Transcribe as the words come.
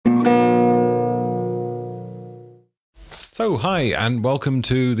So, hi, and welcome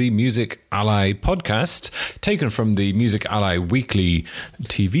to the Music Ally podcast, taken from the Music Ally weekly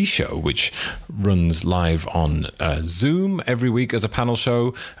TV show, which runs live on Zoom every week as a panel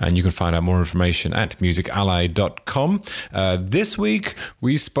show, and you can find out more information at musically.com. This week,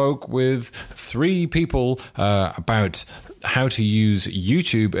 we spoke with three people about how to use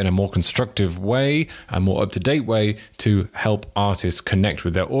YouTube in a more constructive way, a more up-to-date way to help artists connect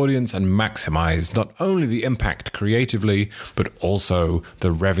with their audience and maximize not only the impact creatively, but also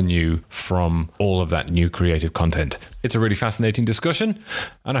the revenue from all of that new creative content. It's a really fascinating discussion,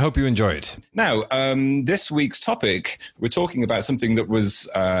 and I hope you enjoy it. Now, this week's topic, we're talking about something that was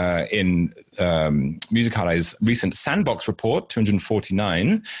in Music Ally's recent Sandbox report,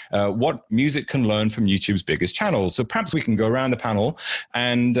 249, what music can learn from YouTube's biggest channels. So perhaps we can go around the panel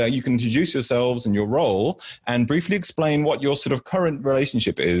and you can introduce yourselves and your role and briefly explain what your sort of current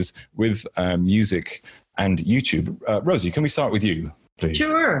relationship is with music and YouTube. Rosie, can we start with you, please?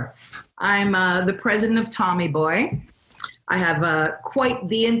 Sure. I'm the president of Tommy Boy. I have quite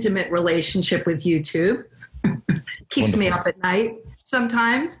the intimate relationship with YouTube. Keeps me up at night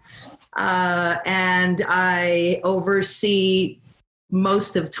sometimes. And I oversee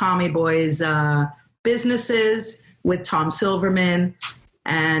most of Tommy Boy's businesses with Tom Silverman,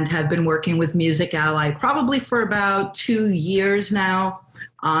 and have been working with Music Ally probably for about 2 years now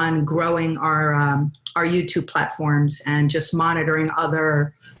on growing our YouTube platforms and just monitoring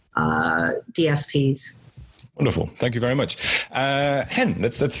other DSPs. Wonderful. Thank you very much. Hen,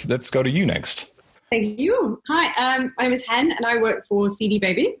 let's go to you next. Thank you. Hi, my name is Hen, and I work for CD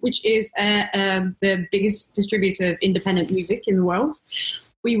Baby, which is the biggest distributor of independent music in the world.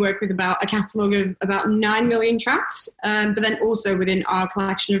 We work with about a catalogue of about 9 million tracks, but then also within our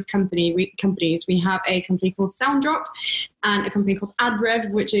collection of companies, we have a company called Sounddrop and a company called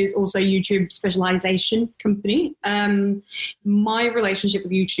AdRev, which is also YouTube specialization company. My relationship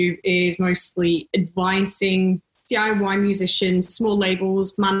with YouTube is mostly advising DIY musicians, small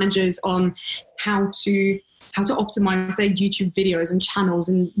labels, managers on how to optimize their YouTube videos and channels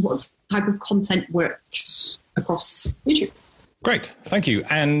and what type of content works across YouTube. Great, thank you.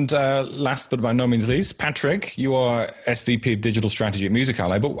 And last but by no means least, Patrick, you are SVP of Digital Strategy at Music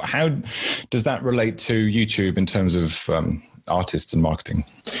Ally, but how does that relate to YouTube in terms of artists and marketing?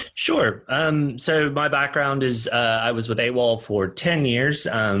 Sure. So my background is I was with AWOL for 10 years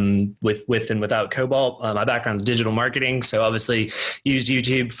with and without Cobalt. My background is digital marketing, so obviously used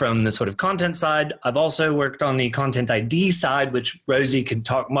YouTube from the sort of content side. I've also worked on the content ID side, which Rosie could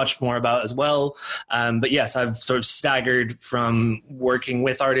talk much more about as well. But yes, I've sort of staggered from working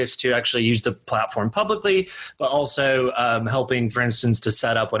with artists to actually use the platform publicly, but also helping, for instance, to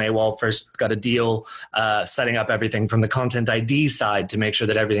set up when AWOL first got a deal, setting up everything from the content ID side to make sure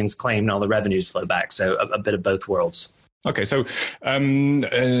that everything's claimed and all the revenues flow back. So a bit of both worlds. Okay, so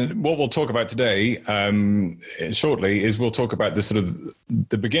what we'll talk about today shortly is we'll talk about the sort of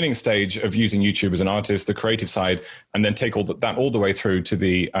the beginning stage of using YouTube as an artist, the creative side, and then take all that all the way through to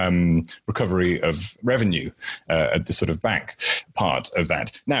the recovery of revenue at the sort of back part of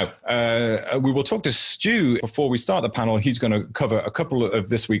that. Now, we will talk to Stu before we start the panel. He's going to cover a couple of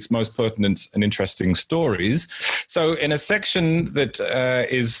this week's most pertinent and interesting stories. So in a section that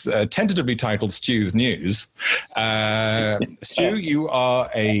is tentatively titled Stu's News, Stu, you are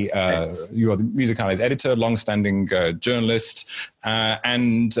the Music Ally's editor, long-standing journalist,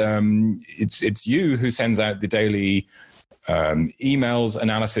 and it's you who sends out the daily emails,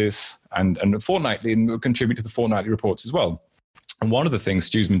 analysis, and fortnightly, and will contribute to the fortnightly reports as well. And one of the things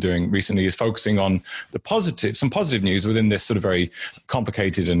Stu's been doing recently is focusing on some positive news within this sort of very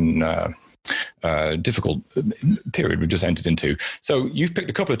complicated and difficult period we've just entered into. So you've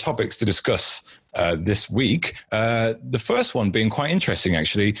picked a couple of topics to discuss this week. The first one being quite interesting,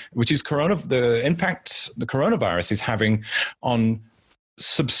 actually, which is the impact the coronavirus is having on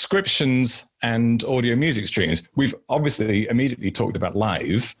subscriptions and audio music streams. We've obviously immediately talked about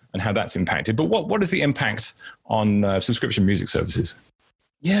live and how that's impacted, but what is the impact on subscription music services?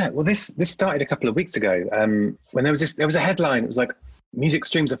 Yeah, well, this started a couple of weeks ago when there was a headline. It was like, music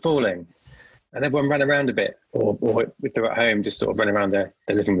streams are falling. And everyone ran around a bit, or if they're at home, just sort of run around their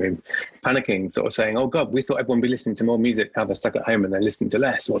living room, panicking, sort of saying, oh, God, we thought everyone would be listening to more music. Now they're stuck at home and they're listening to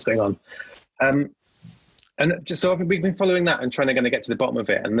less. What's going on? And just so we've been following that and trying to get to the bottom of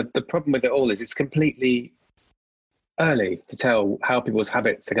it. And the problem with it all is it's completely early to tell how people's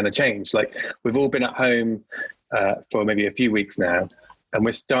habits are going to change. Like, we've all been at home for maybe a few weeks now. And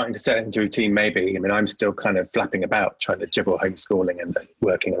we're starting to set into routine, maybe. I mean, I'm still kind of flapping about, trying to juggle homeschooling and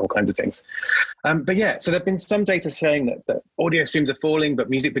working and all kinds of things. But yeah, so there've been some data showing that audio streams are falling, but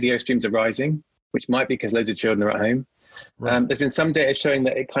music video streams are rising, which might be because loads of children are at home. Right. There's been some data showing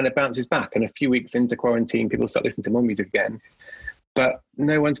that it kind of bounces back, and a few weeks into quarantine, people start listening to more music again. But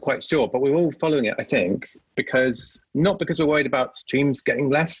no one's quite sure. But we're all following it, I think, not because we're worried about streams getting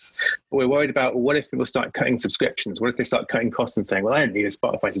less, but we're worried about, well, what if people start cutting subscriptions? What if they start cutting costs and saying, well, I don't need a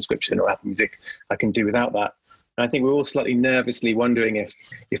Spotify subscription or Apple Music. I can do without that. And I think we're all slightly nervously wondering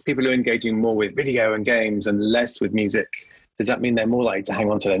if people are engaging more with video and games and less with music, does that mean they're more likely to hang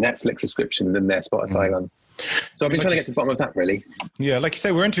on to their Netflix subscription than their Spotify one? So I've been trying to get to the bottom of that, really. Yeah, like you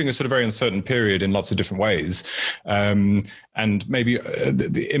say, we're entering a sort of very uncertain period in lots of different ways. And maybe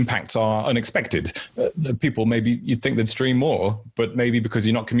the impacts are unexpected. People, maybe you'd think they'd stream more, but maybe because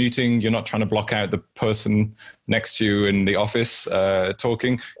you're not commuting, you're not trying to block out the person next to you in the office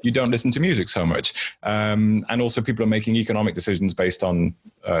talking, you don't listen to music so much. And also people are making economic decisions based on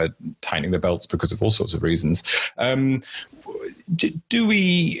tightening their belts because of all sorts of reasons. Do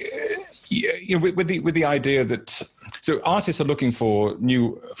we... with the idea that so artists are looking for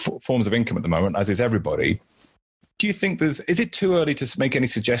new forms of income at the moment, as is everybody. Do you think is it too early to make any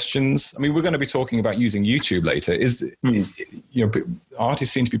suggestions? I mean, we're going to be talking about using YouTube later.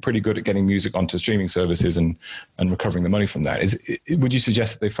 Artists seem to be pretty good at getting music onto streaming services and recovering the money from that. Would you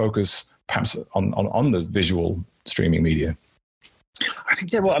suggest that they focus perhaps on the visual streaming media? I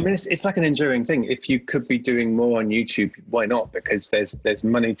think, yeah, well, I mean, it's like an enduring thing. If you could be doing more on YouTube, why not? Because there's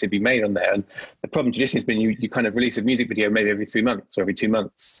money to be made on there. And the problem traditionally has been you kind of release a music video maybe every 3 months or every 2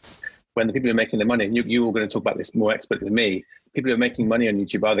 months when the people who are making the money, and you're all going to talk about this more expertly than me, people who are making money on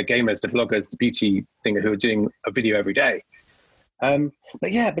YouTube are the gamers, the bloggers, the beauty thinger who are doing a video every day.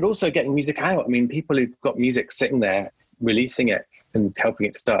 But also getting music out. I mean, people who've got music sitting there, releasing it, and helping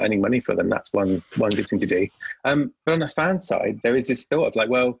it to start earning money for them. That's one good thing to do. But on the fan side, there is this thought of like,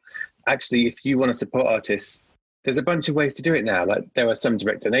 well, actually, if you want to support artists, there's a bunch of ways to do it now. Like there are some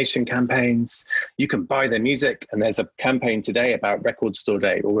direct donation campaigns. You can buy their music. And there's a campaign today about Record Store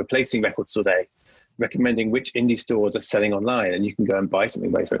Day or replacing Record Store Day, recommending which indie stores are selling online. And you can go and buy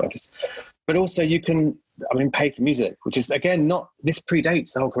something by favorite artists. But also you can, pay for music, which is, again, this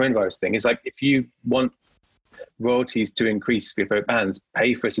predates the whole coronavirus thing. It's like, if you want royalties to increase for your favorite bands,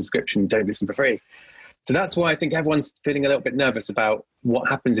 pay for a subscription, don't listen for free. So that's why I think everyone's feeling a little bit nervous about what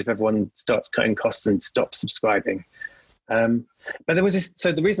happens if everyone starts cutting costs and stops subscribing. But there was this,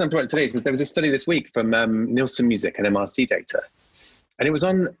 so the reason I brought it today is that there was a study this week from Nielsen Music and MRC data. And it was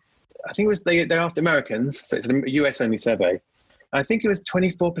on, I think it was, they asked Americans, so it's a US only survey. I think it was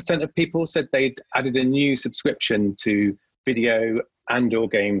 24% of people said they'd added a new subscription to video and or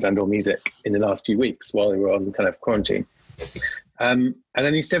games and or music in the last few weeks while they were on kind of quarantine. And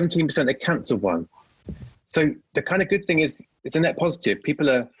only 17% had cancelled one. So the kind of good thing is it's a net positive.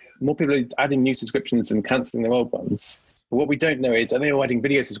 More people are adding new subscriptions and cancelling their old ones. But what we don't know is, are they all adding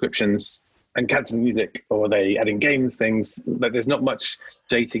video subscriptions and cancelling music, or are they adding games things? Like there's not much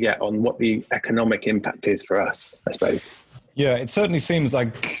data yet on what the economic impact is for us, I suppose. Yeah, it certainly seems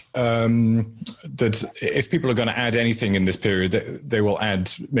like that if people are going to add anything in this period, they will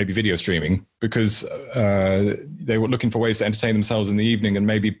add maybe video streaming, because they were looking for ways to entertain themselves in the evening. And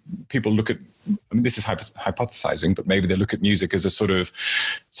maybe people look at, this is hypothesizing, but maybe they look at music as a sort of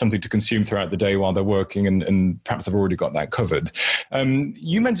something to consume throughout the day while they're working, and perhaps they've already got that covered.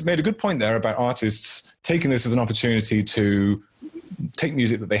 You made a good point there about artists taking this as an opportunity to take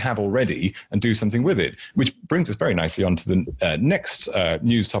music that they have already and do something with it, which brings us very nicely on to the next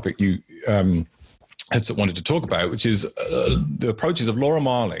news topic you had wanted to talk about, which is the approaches of Laura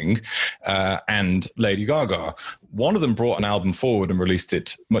Marling and Lady Gaga. One of them brought an album forward and released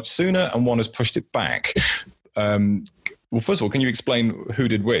it much sooner, and one has pushed it back. Well, first of all, can you explain who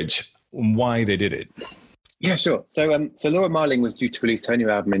did which and why they did it? Yeah, sure. So Laura Marling was due to release her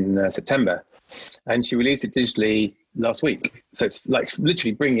new album in September, and she released it digitally last week. So it's like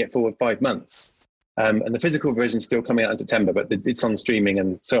literally bringing it forward 5 months. And the physical version is still coming out in September, but it's on streaming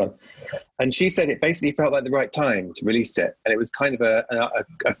and so on. And she said it basically felt like the right time to release it. And it was kind of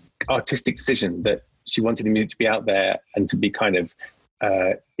an artistic decision that she wanted the music to be out there and to be kind of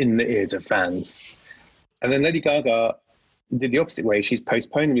in the ears of fans. And then Lady Gaga did the opposite way. She's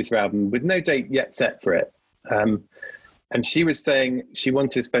postponing this album with no date yet set for it. And she was saying she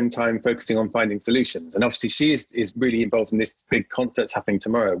wanted to spend time focusing on finding solutions. And obviously she is really involved in this big concert happening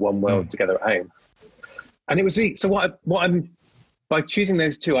tomorrow, One World Together at Home. And it was really, so what I'm, by choosing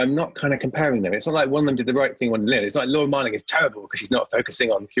those two, I'm not kind of comparing them. It's not like one of them did the right thing, one didn't. It's like Laura Marling is terrible because she's not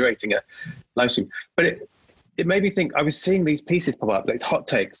focusing on curating a live stream. But it made me think, I was seeing these pieces pop up, like hot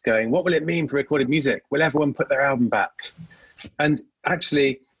takes going, what will it mean for recorded music? Will everyone put their album back? And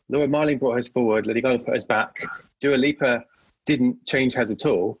actually, Laura Marling brought hers forward, Lady Gaga put hers back. Dua Lipa didn't change hers at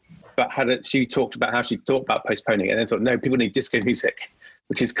all, but she talked about how she thought about postponing it and then thought, no, people need disco music,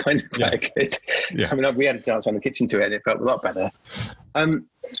 which is kind of quite good. Yeah. I mean, we had to dance around the kitchen to it and it felt a lot better.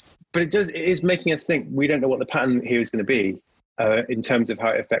 But it is making us think we don't know what the pattern here is going to be in terms of how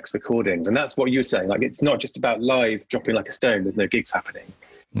it affects recordings. And that's what you were saying. Like, it's not just about live dropping like a stone. There's no gigs happening.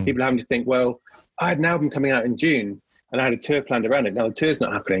 People are having to think, well, I had an album coming out in June and I had a tour planned around it. Now the tour's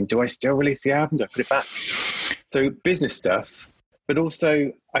not happening. Do I still release the album? Do I put it back? So business stuff, but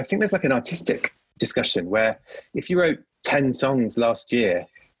also I think there's like an artistic discussion where if you wrote 10 songs last year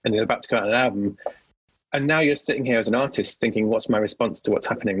and you're about to come out an album, and now you're sitting here as an artist thinking, what's my response to what's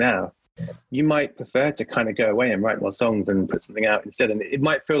happening now? You might prefer to kind of go away and write more songs and put something out instead. And it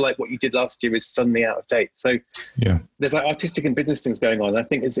might feel like what you did last year is suddenly out of date. So there's like artistic and business things going on. I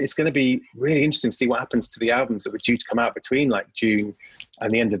think it's going to be really interesting to see what happens to the albums that were due to come out between like June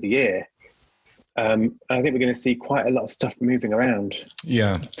and the end of the year. And I think we're going to see quite a lot of stuff moving around.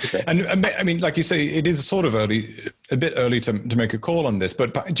 Yeah. And I mean, like you say, it is sort of a bit early to make a call on this,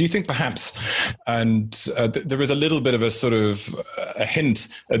 but do you think perhaps, and there is a little bit of a sort of a hint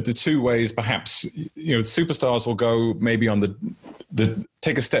at the two ways, perhaps, superstars will go maybe on the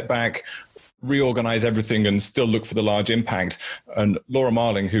take a step back, reorganize everything and still look for the large impact. And Laura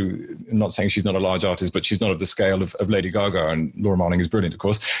Marling, who, I'm not saying she's not a large artist, but she's not of the scale of Lady Gaga, and Laura Marling is brilliant, of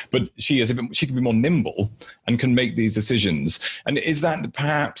course, but she can be more nimble and can make these decisions. And is that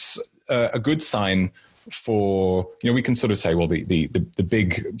perhaps a good sign for, we can sort of say, well, the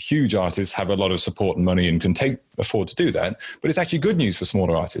big, huge artists have a lot of support and money and can afford to do that. But it's actually good news for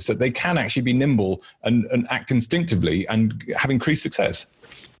smaller artists that they can actually be nimble and act instinctively and have increased success.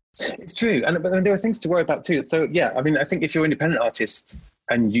 It's true. But there are things to worry about too. So, yeah, I mean, I think if you're an independent artist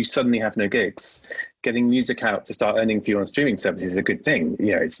and you suddenly have no gigs, getting music out to start earning for you on streaming services is a good thing.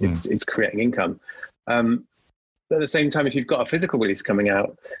 It's creating income. But at the same time, if you've got a physical release coming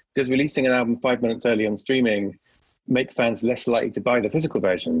out, does releasing an album 5 minutes early on streaming make fans less likely to buy the physical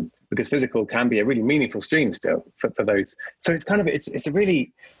version? Because physical can be a really meaningful stream still for those. So it's kind of, it's a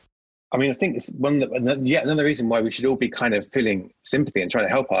really... I mean, I think it's yet another reason why we should all be kind of feeling sympathy and trying to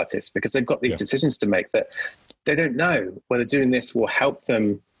help artists, because they've got these decisions to make that they don't know whether doing this will help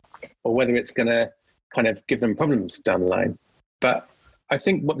them or whether it's going to kind of give them problems down the line. But I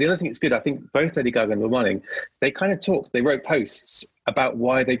think the other thing that's good, I think both Lady Gaga and Laura Marling, they kind of talked, they wrote posts about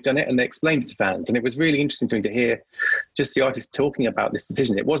why they've done it and they explained it to fans. And it was really interesting to me to hear just the artist talking about this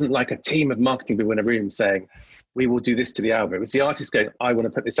decision. It wasn't like a team of marketing people in a room saying, we will do this to the album. It was the artist going, I want to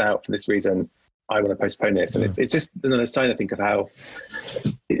put this out for this reason. I want to postpone this. And it's just another sign, I think, of how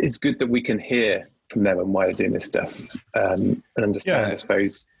it's good that we can hear from them and why they're doing this stuff and understand, I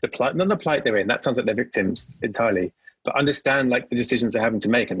suppose, not the plight they're in. That sounds like they're victims entirely, but understand like the decisions they're having to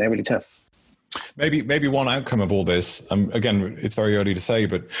make, and they're really tough. Maybe one outcome of all this, again, it's very early to say,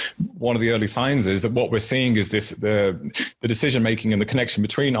 but one of the early signs is that what we're seeing is the decision making and the connection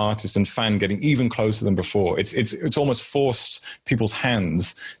between artist and fan getting even closer than before. It's almost forced people's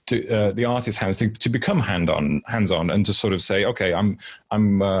hands to the artist's hands to become hands-on, and to sort of say, okay,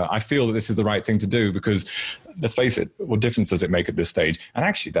 I feel that this is the right thing to do, because let's face it, what difference does it make at this stage? And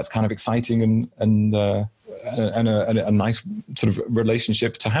actually, that's kind of exciting and a nice sort of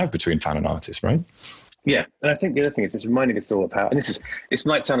relationship to have between fan and artist, right? Yeah, and I think the other thing is it's reminding us all of how, and this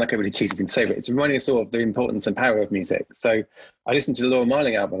might sound like a really cheesy thing to say, but it's reminding us all of the importance and power of music. So I listened to the Laura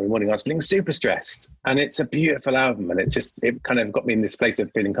Marling album in the morning, I was feeling super stressed, and it's a beautiful album, and it kind of got me in this place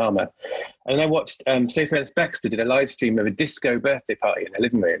of feeling calmer. And then I watched Sophie Ellis-Bextor did a live stream of a disco birthday party in her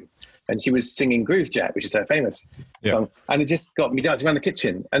living room, and she was singing Groove Jack, which is her famous song, and it just got me dancing around the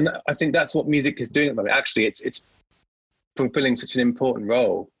kitchen. And I think that's what music is doing at the moment. Actually, it's fulfilling such an important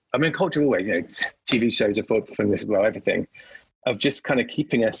role. I mean, culture always, TV shows are fulfilling this as well, everything, of just kind of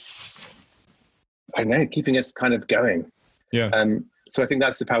keeping us kind of going. Yeah. So I think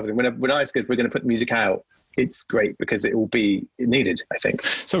that's the powerful thing. When artists goes, we're going to put music out, it's great because it will be needed, I think.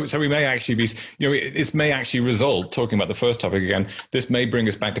 So we may actually be, this may actually result, talking about the first topic again, this may bring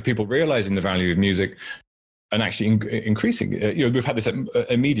us back to people realizing the value of music and actually increasing. We've had this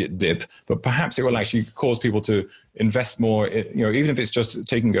immediate dip, but perhaps it will actually cause people to invest more, even if it's just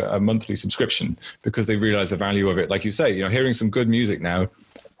taking a monthly subscription, because they realize the value of it. Like you say, hearing some good music now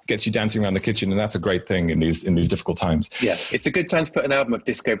gets you dancing around the kitchen, and that's a great thing in these difficult times. Yeah, it's a good time to put an album of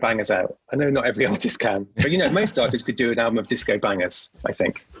disco bangers out. I know not every artist can, but most artists could do an album of disco bangers, I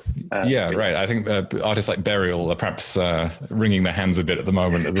think. Right. I think artists like Burial are perhaps wringing their hands a bit at the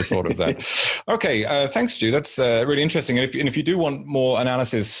moment at the thought of that. Okay, thanks, Stu. That's really interesting. And if you do want more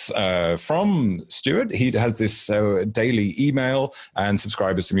analysis from Stuart, he has this daily email, and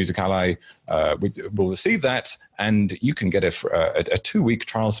subscribers to Music Ally will receive that. and you can get a 2-week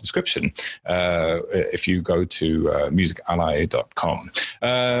trial subscription if you go to musically.com.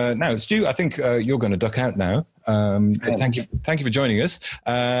 Now, Stu, I think you're going to duck out now. But thank you for joining us.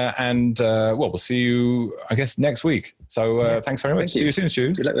 We'll see you, I guess, next week. So thanks very much. See you soon,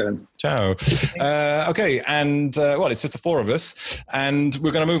 Stu. Good luck with them. Ciao. Okay, and it's just the four of us, and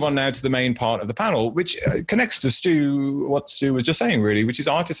we're going to move on now to the main part of the panel, which connects to what Stu was just saying, really, which is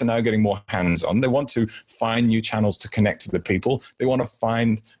artists are now getting more hands-on. They want to find new channels to connect to the people. They want to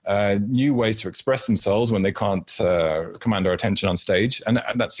find new ways to express themselves when they can't command our attention on stage, and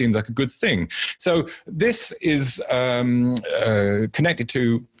that seems like a good thing. So this is connected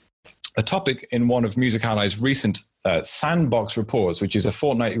to a topic in one of Musicali's recent Sandbox reports, which is a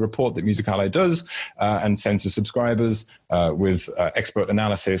fortnightly report that Musicali does and sends to subscribers with expert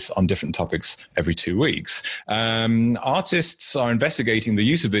analysis on different topics every 2 weeks. Artists are investigating the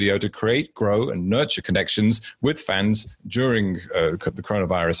use of video to create, grow, and nurture connections with fans during the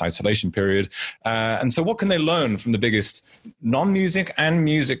coronavirus isolation period. And so what can they learn from the biggest non-music and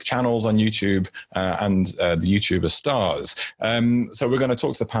music channels on YouTube and the YouTuber stars? So we're going to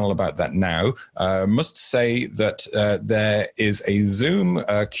talk to the panel about that now. Must say that there is a Zoom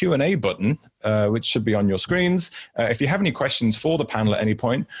Q&A button, which should be on your screens. If you have any questions for the panel at any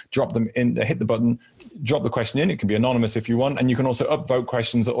point, drop them in, hit the button, drop the question in. It can be anonymous if you want, and you can also upvote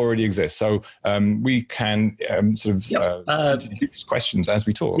questions that already exist. So we can introduce questions as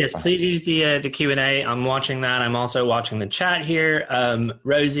we talk. Yes, please use the Q&A. I'm watching that. I'm also watching the chat here.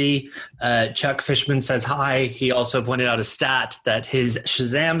 Rosie, Chuck Fishman says hi. He also pointed out a stat that his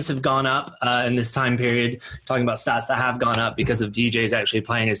Shazams have gone up in this time period, talking about stats that have gone up because of DJs actually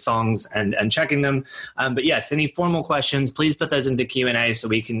playing his songs and checking them. But yes, any formal questions, please put those into the Q&A so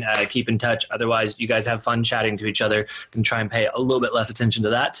we can keep in touch. Otherwise, you guys have fun chatting to each other and try and pay a little bit less attention to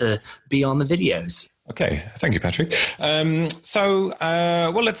that to be on the videos. Okay, thank you, Patrick. Let's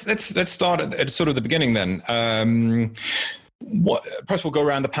start at sort of the beginning then. Perhaps we'll go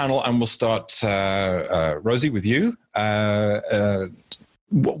around the panel and we'll start, Rosie, with you.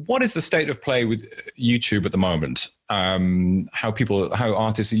 What is the state of play with YouTube at the moment? How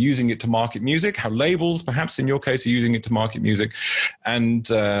artists are using it to market music, how labels, perhaps in your case, are using it to market music, and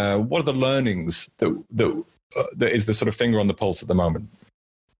what are the learnings that is the sort of finger on the pulse at the moment?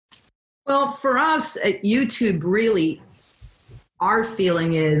 Well, for us at YouTube, really, our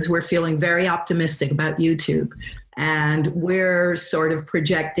feeling is we're feeling very optimistic about YouTube. And we're sort of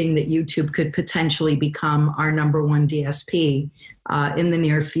projecting that YouTube could potentially become our number one DSP in the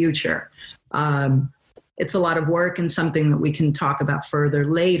near future. It's a lot of work and something that we can talk about further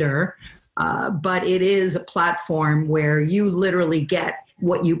later. But it is a platform where you literally get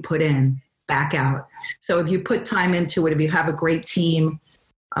what you put in back out. So if you put time into it, if you have a great team,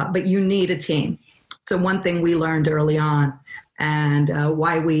 but you need a team. So one thing we learned early on, and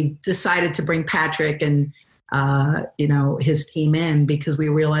why we decided to bring Patrick and his team in, because we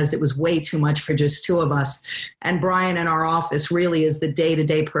realized it was way too much for just two of us. And Brian in our office really is the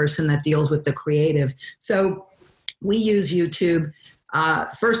day-to-day person that deals with the creative. So we use YouTube,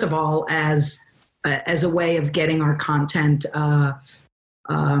 first of all, as a way of getting our content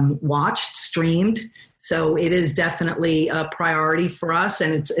watched, streamed. So it is definitely a priority for us,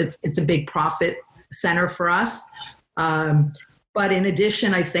 and it's a big profit center for us. But in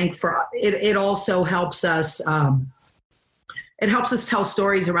addition, I think it also helps us. It helps us tell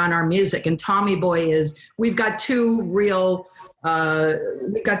stories around our music. And Tommy Boy we've got two labels.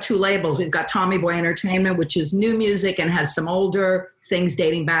 We've got Tommy Boy Entertainment, which is new music and has some older things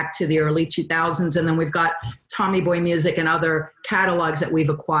dating back to the early 2000s. And then we've got Tommy Boy Music and other catalogs that we've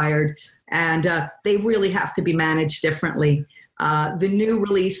acquired. And they really have to be managed differently. The new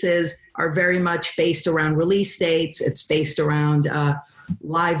releases are very much based around release dates. It's based around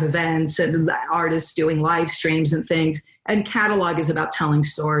live events and artists doing live streams and things. And catalog is about telling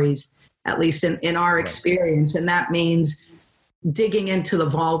stories, at least in our experience. And that means digging into the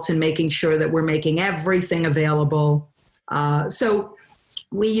vaults and making sure that we're making everything available. So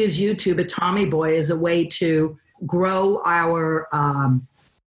we use YouTube at Tommy Boy as a way to grow our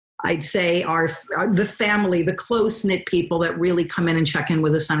I'd say the family, the close-knit people that really come in and check in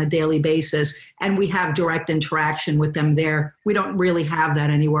with us on a daily basis, and we have direct interaction with them there. We don't really have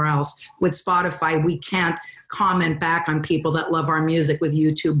that anywhere else. With Spotify, we can't comment back on people that love our music. With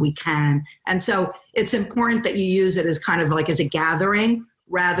YouTube, we can. And so it's important that you use it as kind of like as a gathering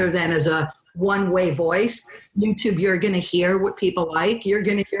rather than as a one-way voice. YouTube, you're going to hear what people like. You're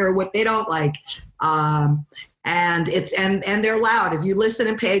going to hear what they don't like. And they're loud. If you listen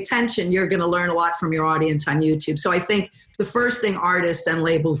and pay attention, you're going to learn a lot from your audience on YouTube. So I think the first thing artists and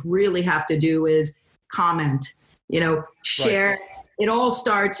labels really have to do is comment share. Right.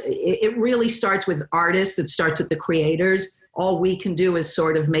 It really starts with artists. It starts with the creators. All we can do is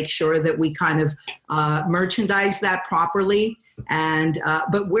sort of make sure that we kind of merchandise that properly.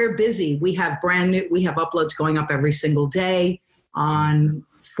 But we're busy. We have uploads going up every single day on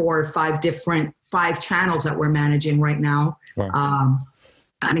 4 or 5 channels that we're managing right now. Wow.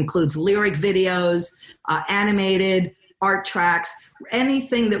 That includes lyric videos, animated, art tracks,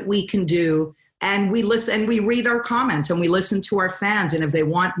 anything that we can do. And we listen and we read our comments and we listen to our fans. And if they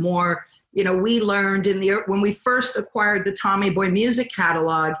want more, we learned when we first acquired the Tommy Boy music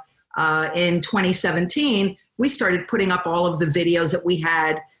catalog in 2017, we started putting up all of the videos that we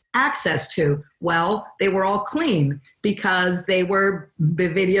had access to. Well, they were all clean because they were the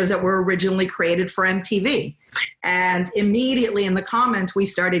videos that were originally created for MTV. And immediately in the comments, we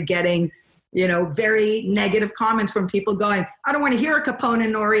started getting very negative comments from people going, I don't want to hear a Capone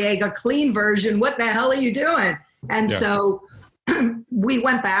and Noriega clean version. What the hell are you doing? And so we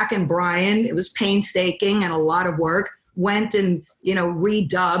went back, and Brian, it was painstaking and a lot of work, went and,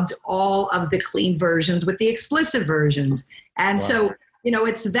 redubbed all of the clean versions with the explicit versions. And so,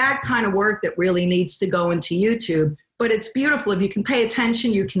 it's that kind of work that really needs to go into YouTube. But it's beautiful. If you can pay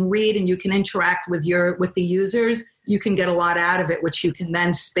attention, you can read, and you can interact with the users, you can get a lot out of it, which you can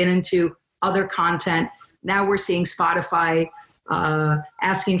then spin into other content. Now we're seeing Spotify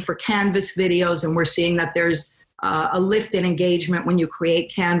asking for Canvas videos, and we're seeing that there's a lift in engagement when you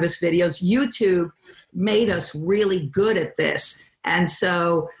create Canvas videos. YouTube made us really good at this. And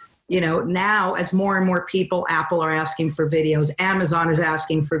so, now as more and more people, Apple are asking for videos, Amazon is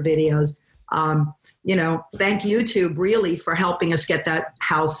asking for videos. Thank YouTube really for helping us get that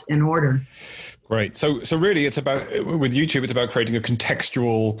house in order. Great. So really with YouTube, it's about creating a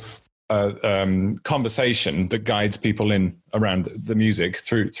contextual conversation that guides people in around the music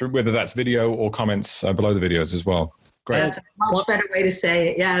through whether that's video or comments below the videos as well. Great. That's a much better way to say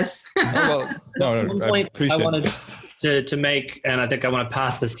it. Yes. One point I wanted to make, and I think I want to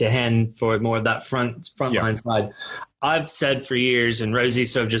pass this to Hen for more of that frontline side. I've said for years, and Rosie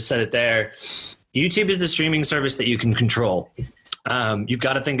sort of just said it there, YouTube is the streaming service that you can control. You've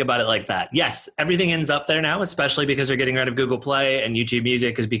got to think about it like that. Yes, everything ends up there now, especially because they're getting rid of Google Play and YouTube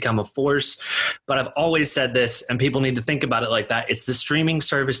Music has become a force. But I've always said this, and people need to think about it like that. It's the streaming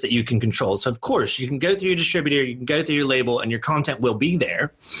service that you can control. So, of course, you can go through your distributor, you can go through your label, and your content will be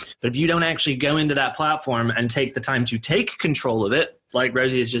there. But if you don't actually go into that platform and take the time to take control of it, like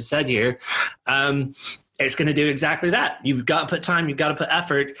Rosie has just said here, it's going to do exactly that. You've got to put time, you've got to put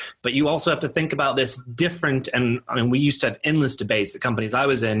effort, but you also have to think about this different. And we used to have endless debates, the companies I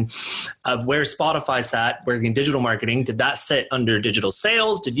was in, of where Spotify sat, working in digital marketing. Did that sit under digital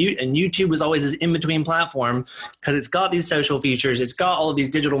sales? And YouTube was always this in-between platform because it's got these social features, it's got all of these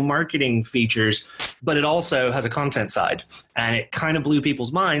digital marketing features, but it also has a content side. And it kind of blew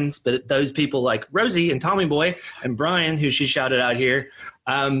people's minds, but those people like Rosie and Tommy Boy and Brian, who she shouted out here,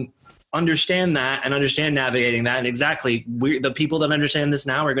 understand that and understand navigating that. And exactly, the people that understand this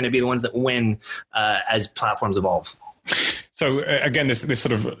now are going to be the ones that win as platforms evolve. So again, this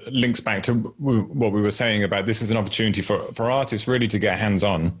sort of links back to what we were saying about this is an opportunity for artists really to get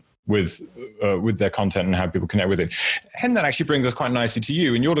hands-on with their content and how people connect with it. And that actually brings us quite nicely to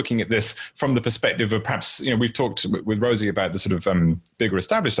you. And you're looking at this from the perspective of perhaps, we've talked with Rosie about the sort of bigger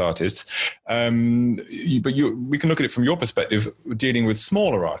established artists, but we can look at it from your perspective, dealing with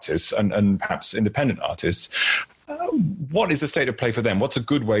smaller artists and perhaps independent artists. What is the state of play for them? What's a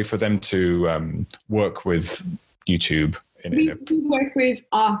good way for them to work with YouTube? We work with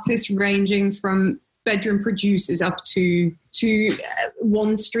artists ranging from bedroom producers up to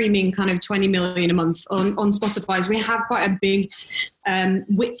one streaming kind of 20 million a month on Spotify. So we have quite a big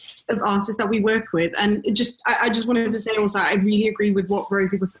width of artists that we work with. And I just wanted to say also, I really agree with what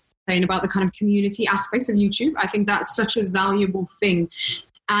Rosie was saying about the kind of community aspects of YouTube. I think that's such a valuable thing.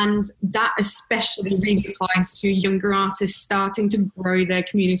 And that especially really applies to younger artists starting to grow their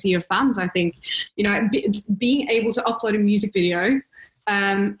community of fans. I think, being able to upload a music video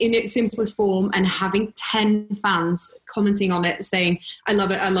in its simplest form and having 10 fans commenting on it saying, I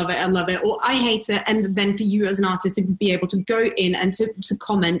love it, I love it, I love it, or I hate it. And then for you as an artist to be able to go in and to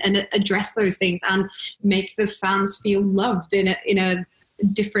comment and address those things and make the fans feel loved in a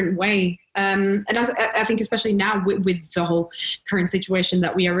different way. And I think especially now with the whole current situation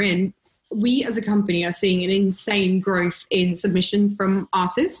that we are in, we as a company are seeing an insane growth in submission from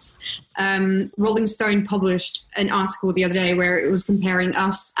artists. Rolling Stone published an article the other day where it was comparing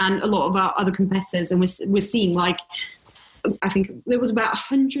us and a lot of our other competitors, and we're seeing I think there was about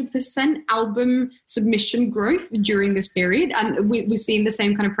 100% album submission growth during this period, and we're seeing the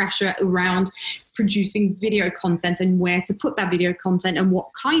same kind of pressure around producing video content and where to put that video content and what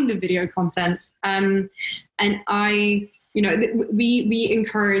kind of video content. And I, we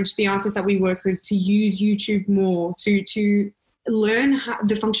encourage the artists that we work with to use YouTube more to learn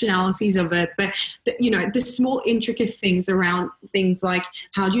the functionalities of it, but the small intricate things around things like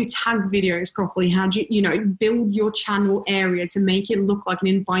how do you tag videos properly, how do you build your channel area to make it look like an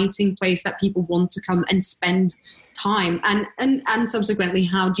inviting place that people want to come and spend time, and subsequently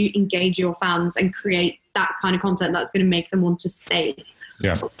how do you engage your fans and create that kind of content that's going to make them want to stay.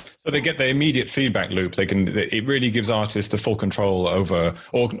 Yeah. So they get the immediate feedback loop. It really gives artists the full control over,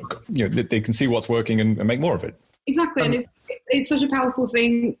 or they can see what's working and make more of it. Exactly, and it's such a powerful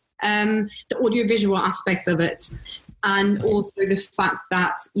thing, the audiovisual aspect of it, and also the fact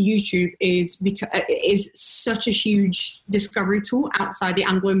that YouTube is such a huge discovery tool outside the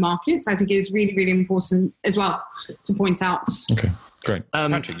Anglo markets. I think is really, really important as well to point out. Okay. Great.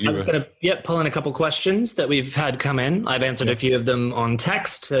 Patrick, I was going to pull in a couple questions that we've had come in. I've answered a few of them on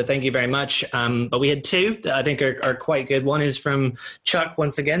text, so thank you very much. But we had two that I think are quite good. One is from Chuck,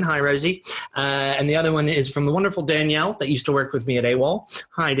 once again. Hi, Rosie. And the other one is from the wonderful Danielle that used to work with me at AWOL.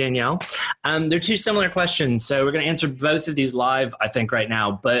 Hi, Danielle. They're two similar questions, so we're going to answer both of these live, I think, right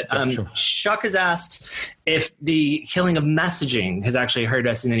now. But sure. Chuck has asked if the killing of messaging has actually hurt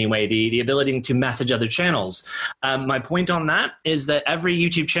us in any way, the ability to message other channels. My point on that is that every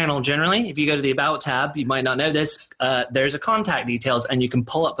YouTube channel, generally, if you go to the About tab, you might not know this, there's a contact details and you can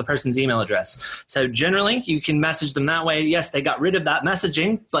pull up the person's email address. So generally, you can message them that way. Yes, they got rid of that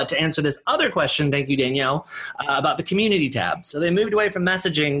messaging, but to answer this other question, thank you, Danielle, about the community tab. So they moved away from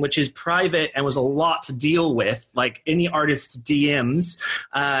messaging, which is private and was a lot to deal with, like any artist's DMs,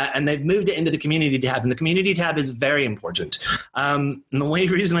 and they've moved it into the community tab, and the community tab is very important. And the only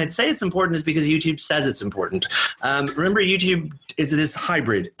reason I'd say it's important is because YouTube says it's important. Remember, YouTube is this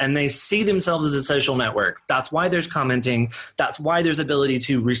hybrid, and they see themselves as a social network. That's why there's commenting. That's why there's ability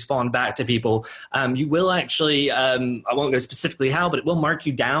to respond back to people. You will actually, I won't go specifically how, but it will mark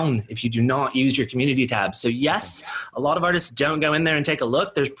you down if you do not use your community tab. So yes, a lot of artists don't go in there and take a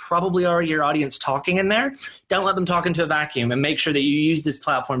look. There's probably already your audience talking in there. Don't let them talk into a vacuum, and make sure that you use this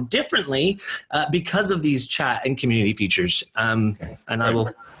platform differently because of these chat and community features. And I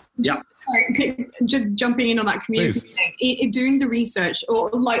will... Yeah. Just jumping in on that community thing, doing the research or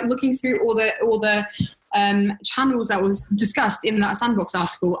like looking through all the channels that was discussed in that Sandbox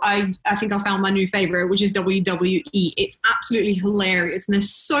article, I think I found my new favorite, which is WWE. It's absolutely hilarious, and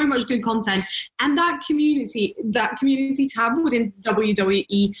there's so much good content. And that community tab within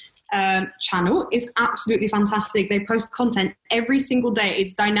WWE channel is absolutely fantastic. They post content every single day.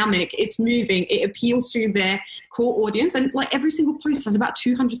 It's dynamic, it's moving, it appeals to their core audience, and like every single post has about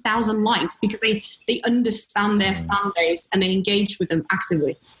 200,000 likes because they understand their fan base and they engage with them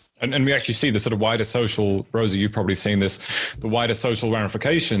actively. And we actually see the sort of wider social, Rosie, you've probably seen this, the wider social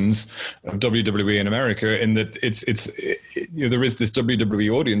ramifications of WWE in America, in that there is this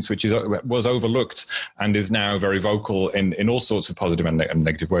WWE audience which was overlooked and is now very vocal in all sorts of positive and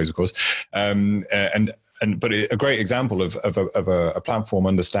negative ways, of course. But a great example of a platform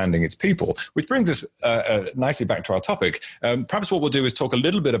understanding its people, which brings us nicely back to our topic. Perhaps what we'll do is talk a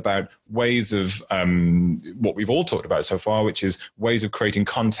little bit about ways of what we've all talked about so far, which is ways of creating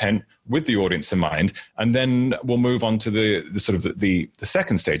content with the audience in mind. And then we'll move on to the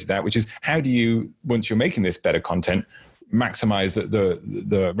second stage of that, which is how do you, once you're making this better content, maximize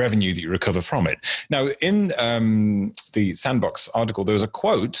the revenue that you recover from it. Now, in the Sandbox article, there was a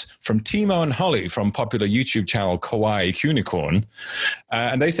quote from Timo and Holly from popular YouTube channel Kawaii Cunicorn,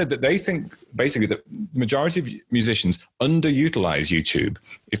 and they said that they think basically that the majority of musicians underutilize YouTube.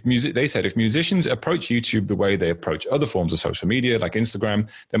 They said if musicians approach YouTube the way they approach other forms of social media like Instagram,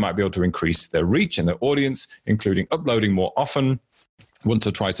 they might be able to increase their reach and their audience, including uploading more often, once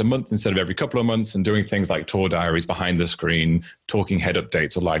or twice a month instead of every couple of months, and doing things like tour diaries behind the screen, talking head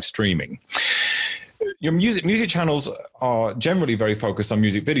updates, or live streaming. Your music channels are generally very focused on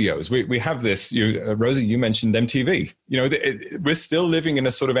music videos. We have this, Rosie, you mentioned MTV. We're still living in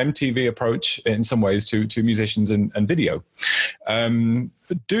a sort of MTV approach in some ways to musicians and video.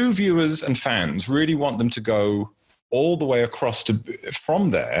 Do viewers and fans really want them to go all the way across from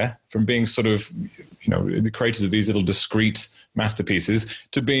being sort of, the creators of these little discrete masterpieces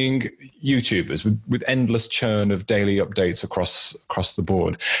to being YouTubers with endless churn of daily updates across the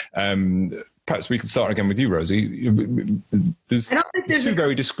board? Perhaps we could start again with you, Rosie. There's two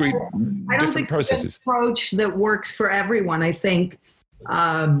very discrete, different processes. An approach that works for everyone. I think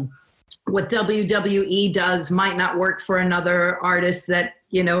what WWE does might not work for another artist that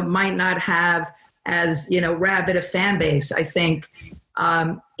might not have as rabid a fan base. I think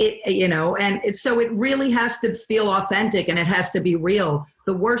So it really has to feel authentic and it has to be real.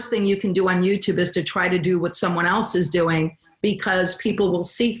 The worst thing you can do on YouTube is to try to do what someone else is doing, because people will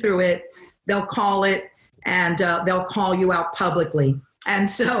see through it, they'll call it, and they'll call you out publicly. And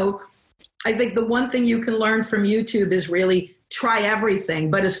so I think the one thing you can learn from YouTube is really try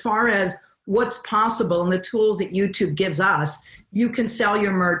everything. But as far as what's possible and the tools that YouTube gives us, you can sell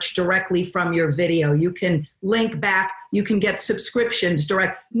your merch directly from your video. You can link back. You can get subscriptions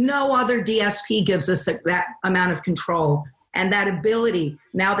direct. No other DSP gives us that amount of control and that ability.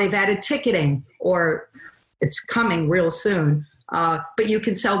 Now they've added ticketing, or it's coming real soon. But you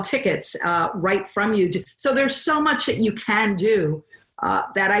can sell tickets right from YouTube. So there's so much that you can do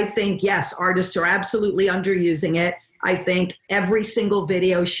that I think, yes, artists are absolutely underusing it. I think every single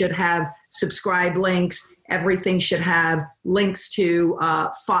video should have subscribe links. Everything should have links to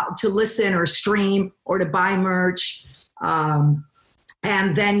listen or stream or to buy merch.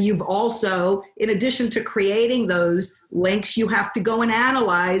 And then you've also, in addition to creating those links, you have to go and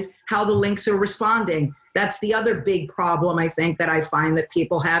analyze how the links are responding. That's the other big problem, I think, that I find that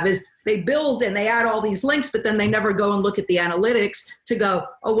people have is they build and they add all these links, but then they never go and look at the analytics to go,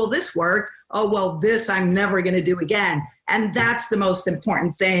 oh, well, this worked. Oh, well, this I'm never going to do again. And that's the most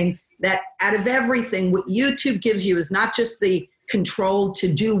important thing, that out of everything, what YouTube gives you is not just the control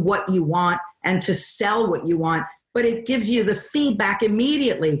to do what you want and to sell what you want, but it gives you the feedback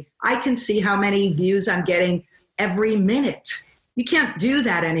immediately. I can see how many views I'm getting every minute. You can't do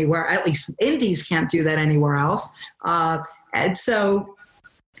that anywhere. At least indies can't do that anywhere else. And so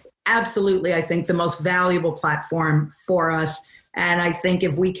absolutely, I think the most valuable platform for us. And I think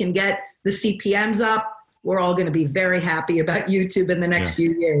if we can get the CPMs up, we're all going to be very happy about YouTube in the next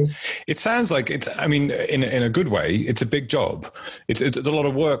few years. It sounds like it's, I mean, in a good way, it's a big job. It's a lot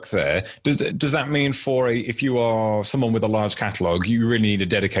of work there. Does that mean if you are someone with a large catalog, you really need a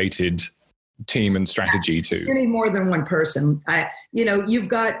dedicated team and strategy too? You need more than one person. You've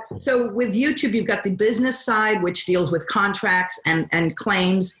got, so with YouTube, you've got the business side, which deals with contracts and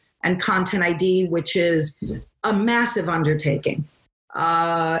claims and content ID, which is a massive undertaking.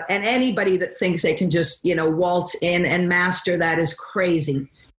 And anybody that thinks they can just, waltz in and master that is crazy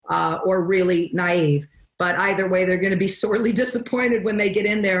or really naive. But either way, they're going to be sorely disappointed when they get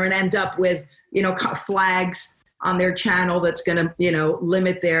in there and end up with, flags on their channel that's going to,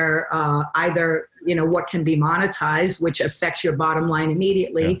 limit their either, what can be monetized, which affects your bottom line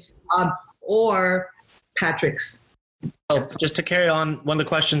immediately, or Patrick's. Oh, just to carry on, one of the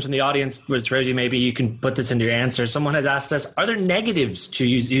questions from the audience, which Rosie, maybe you can put this into your answer. Someone has asked us, are there negatives to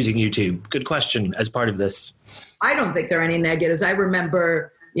using YouTube? Good question as part of this. I don't think there are any negatives. I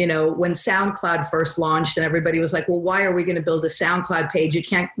remember, when SoundCloud first launched and everybody was like, well, why are we going to build a SoundCloud page? You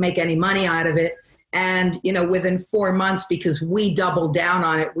can't make any money out of it. And, within 4 months, because we doubled down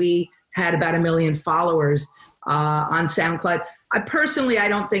on it, we had about 1 million followers on SoundCloud. I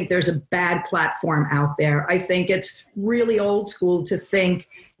don't think there's a bad platform out there. I think it's really old school to think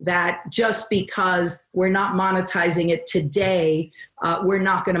that just because we're not monetizing it today, we're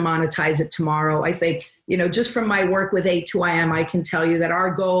not going to monetize it tomorrow. I think, just from my work with A2IM, I can tell you that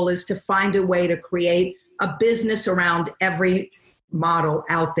our goal is to find a way to create a business around every model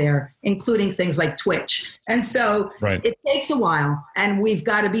out there, including things like Twitch. And so It takes a while and we've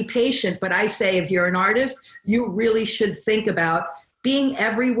got to be patient. But I say, if you're an artist, you really should think about being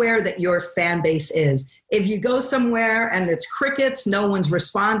everywhere that your fan base is. If you go somewhere and it's crickets, no one's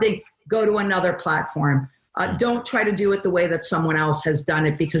responding, go to another platform. Don't try to do it the way that someone else has done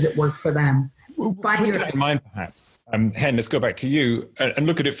it because it worked for them. Find your in mind, perhaps. Hen, let's go back to you and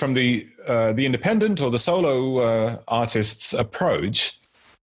look at it from the independent or the solo artist's approach.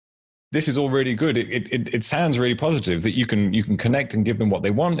 This is all really good. It sounds really positive that you can connect and give them what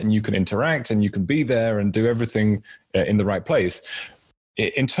they want, and you can interact and you can be there and do everything in the right place.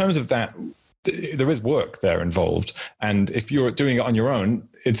 In terms of that, there is work there involved, and if you're doing it on your own,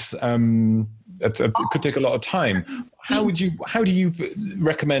 it could take a lot of time. How do you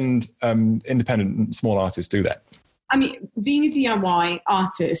recommend independent and small artists do that? I mean, being a DIY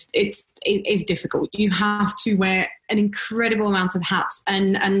artist, it's difficult. You have to wear an incredible amount of hats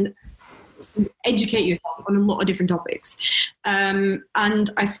and educate yourself on a lot of different topics. And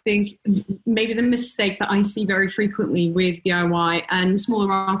I think maybe the mistake that I see very frequently with DIY and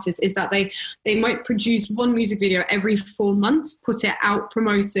smaller artists is that they might produce one music video every 4 months, put it out,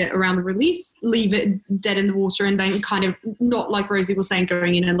 promote it around the release, leave it dead in the water, and then kind of, not like Rosie was saying,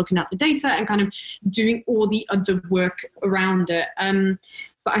 going in and looking at the data and kind of doing all the other work around it.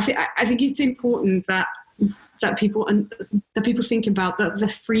 But I think it's important that that people think about, that the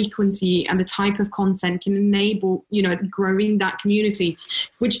frequency and the type of content can enable, growing that community,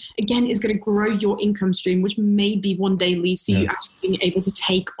 which again is going to grow your income stream, which maybe one day leads to you actually being able to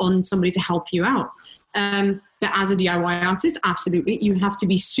take on somebody to help you out. But as a DIY artist, absolutely, you have to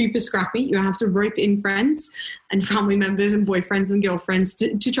be super scrappy. You have to rope in friends and family members and boyfriends and girlfriends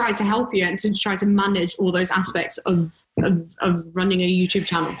to try to help you and to try to manage all those aspects of running a YouTube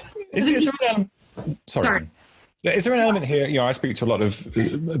channel. Is there an element here? I speak to a lot of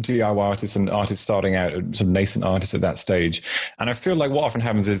DIY artists and artists starting out, some nascent artists at that stage. And I feel like what often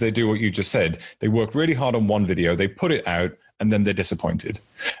happens is they do what you just said. They work really hard on one video, they put it out, and then they're disappointed.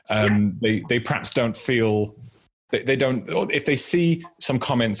 They perhaps don't feel... They don't, if they see some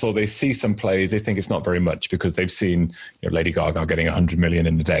comments or they see some plays, they think it's not very much because they've seen Lady Gaga getting 100 million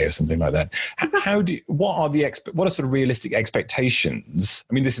in a day or something like that. What are sort of realistic expectations?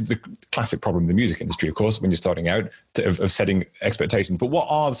 I mean, this is the classic problem in the music industry, of course, when you're starting out of setting expectations. But what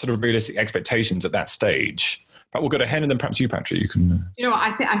are the sort of realistic expectations at that stage? But we'll go to Hen and then perhaps you, Patrick. You can.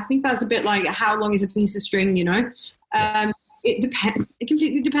 I think that's a bit like how long is a piece of string? It depends. It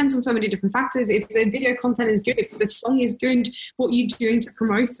completely depends on so many different factors. If the video content is good, if the song is good, what you're doing to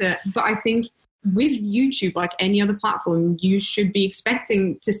promote it. But I think with YouTube, like any other platform, you should be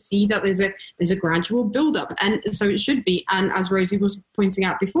expecting to see that there's a gradual build-up, and so it should be. And as Rosie was pointing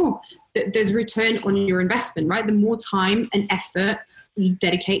out before, there's a return on your investment, right? The more time and effort you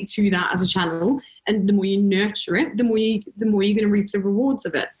dedicate to that as a channel, and the more you nurture it, the more you're going to reap the rewards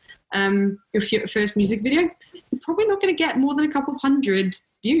of it. Your first music video, you're probably not going to get more than a couple of hundred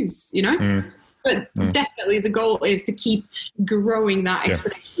views, But definitely the goal is to keep growing that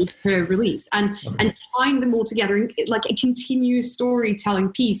exponentially per release and tying them all together in like a continuous storytelling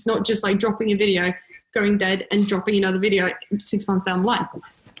piece, not just like dropping a video, going dead, and dropping another video 6 months down the line.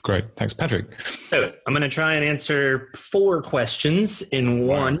 Great. Thanks, Patrick. So I'm going to try and answer 4 questions in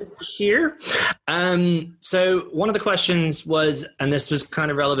one here. So one of the questions was, and this was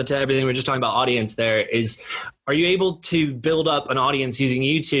kind of relevant to everything we were just talking about audience there, is are you able to build up an audience using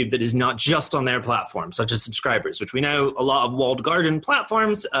YouTube that is not just on their platform, such as subscribers, which we know a lot of walled garden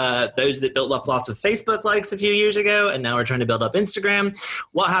platforms, those that built up lots of Facebook likes a few years ago, and now are trying to build up Instagram.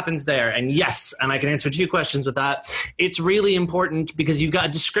 What happens there? And yes, and I can answer 2 questions with that. It's really important because you've got a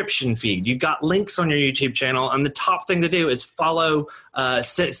description feed. You've got links on your YouTube channel, and the top thing to do is follow,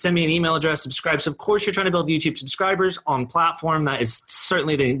 send me an email address, subscribe. So of course you're trying to build YouTube subscribers on platform. That is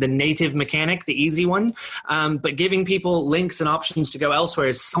certainly the native mechanic, the easy one. But giving people links and options to go elsewhere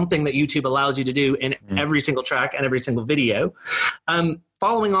is something that YouTube allows you to do in every single track and every single video.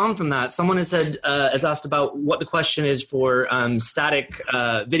 Following on from that, someone has asked about what the question is for static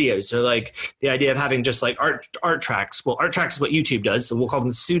videos. So like the idea of having just like art tracks. Well, art tracks is what YouTube does, so we'll call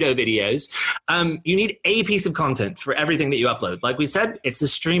them pseudo videos. You need a piece of content for everything that you upload. Like we said, it's the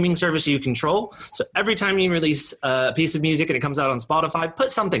streaming service you control. So every time you release a piece of music and it comes out on Spotify, put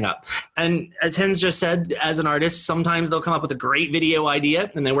something up. And as Hens just said, as an artist, sometimes they'll come up with a great video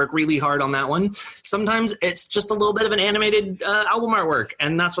idea and they work really hard on that one. Sometimes it's just a little bit of an animated album artwork,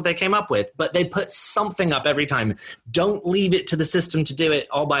 and that's what they came up with. But they put something up every time. Don't leave it to the system to do it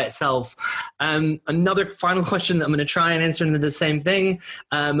all by itself. Another final question that I'm going to try and answer into the same thing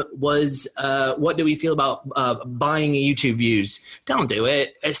was what do we feel about buying YouTube views? Don't do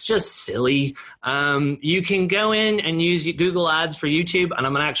it. It's just silly. You can go in and use Google Ads for YouTube, and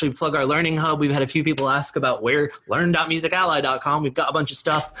I'm going to actually plug our Learning Hub. We've had a few people ask about where learn.musically.com. We've got a bunch of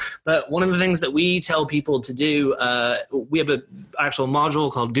stuff, but one of the things that we tell people to do, we have an actual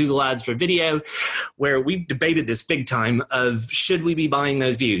module called Google Ads for Video, where we've debated this big time of should we be buying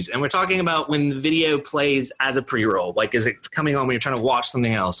those views? And we're talking about when the video plays as a pre-roll, like as it's coming on when you're trying to watch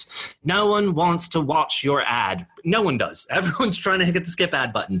something else. No one wants to watch your ad. No one does. Everyone's trying to hit the skip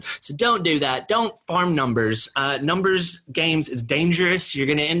ad button. So don't do that. Don't farm numbers. Numbers games is dangerous. You're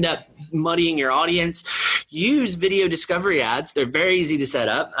going to end up muddying your audience. Use video discovery ads. They're very easy to set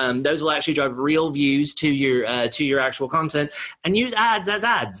up. Those will actually drive real views to your actual content, and use ads as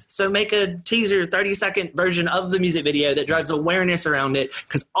ads. So make a teaser 30-second version of the music video that drives awareness around it,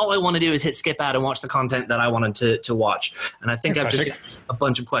 because all I want to do is hit skip ad and watch the content that I wanted to watch. And I think I've just got a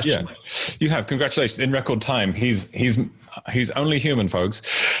bunch of questions. Yeah, you have. Congratulations. In record time. He's only human, folks.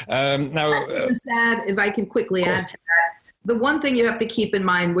 Now, just add, if I can quickly add to that, the one thing you have to keep in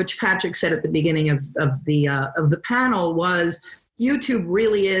mind, which Patrick said at the beginning of the panel, was YouTube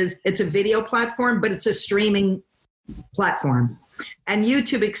really it's a video platform, but it's a streaming platform, and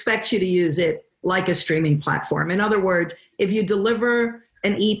YouTube expects you to use it like a streaming platform. In other words, if you deliver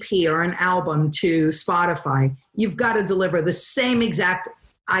an EP or an album to Spotify, you've got to deliver the same exact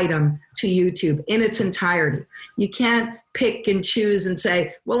item to YouTube in its entirety. You can't pick and choose and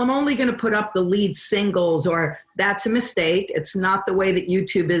say, well, I'm only going to put up the lead singles, or that's a mistake. It's not the way that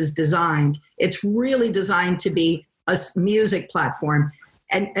YouTube is designed. It's really designed to be a music platform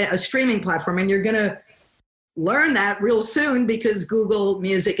and a streaming platform. And you're going to learn that real soon because Google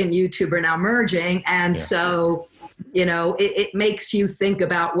Music and YouTube are now merging. And so, it makes you think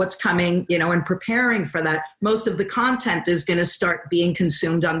about what's coming, and preparing for that. Most of the content is going to start being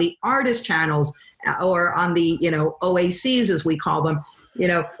consumed on the artist channels or on the, OACs, as we call them.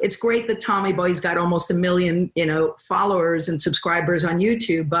 It's great that Tommy Boy's got almost 1 million, followers and subscribers on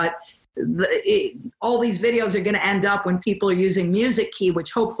YouTube, but all these videos are going to end up, when people are using Music Key,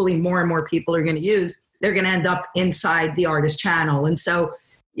 which hopefully more and more people are going to use, they're going to end up inside the artist channel. And so,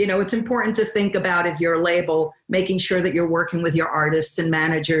 it's important to think about, if you're a label, making sure that you're working with your artists and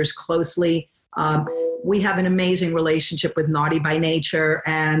managers closely. We have an amazing relationship with Naughty by Nature,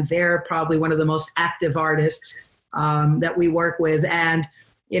 and they're probably one of the most active artists that we work with. And,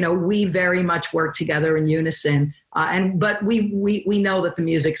 we very much work together in unison. But we know that the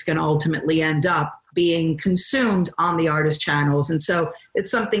music's going to ultimately end up being consumed on the artist channels. And so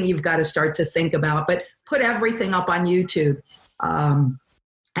it's something you've got to start to think about, but put everything up on YouTube.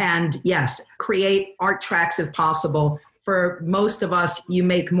 And yes, create art tracks if possible. For most of us, you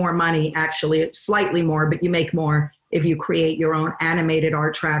make more money, actually, slightly more, but you make more if you create your own animated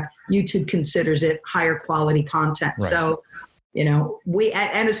art track. YouTube considers it higher quality content. Right. So,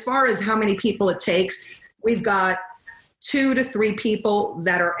 and as far as how many people it takes, we've got 2 to 3 people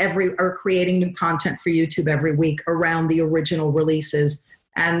that are creating new content for YouTube every week around the original releases.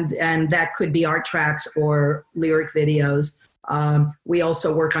 And that could be art tracks or lyric videos. We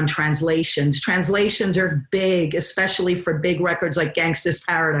also work on translations. Translations are big, especially for big records like Gangsta's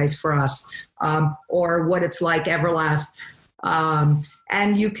Paradise for us, or What It's Like Everlast.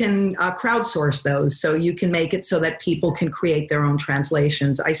 And you can crowdsource those. So you can make it so that people can create their own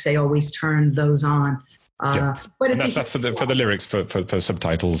translations. I say always turn those on. But that's for the lyrics, for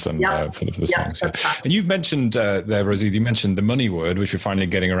subtitles, and for the songs. Yeah. And you've mentioned there, Rosie, you mentioned the money word, which we're finally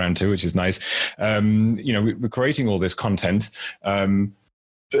getting around to, which is nice. We're creating all this content. Hen,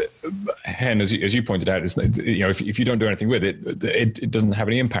 as you pointed out, is, if you don't do anything with it, it doesn't have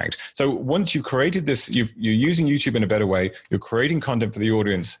any impact. So once you've created this, you're using YouTube in a better way. You're creating content for the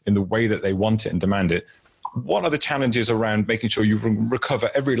audience in the way that they want it and demand it. What are the challenges around making sure you recover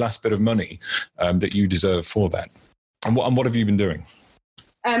every last bit of money that you deserve for that? And what have you been doing?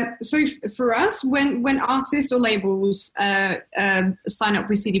 So for us, when artists or labels sign up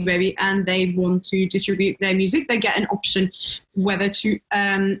with CD Baby and they want to distribute their music, they get an option whether to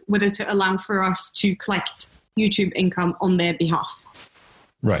allow for us to collect YouTube income on their behalf.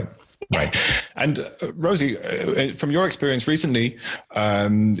 Right. Right. And Rosie, from your experience recently, I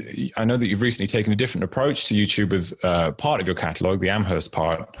know that you've recently taken a different approach to YouTube with part of your catalog, the Amherst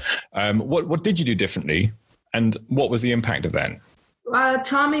part. What did you do differently, and what was the impact of that?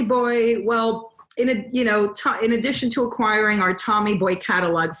 Tommy Boy, well, in addition to acquiring our Tommy Boy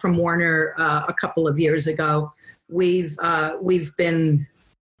catalog from Warner a couple of years ago, we've been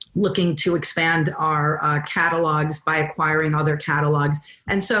looking to expand our catalogs by acquiring other catalogs.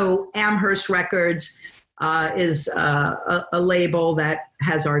 And so Amherst Records is a label that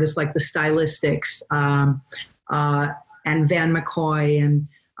has artists like the Stylistics and Van McCoy. And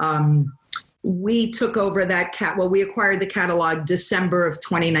we took over that we acquired the catalog December of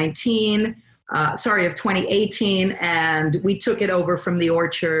 2018, and we took it over from the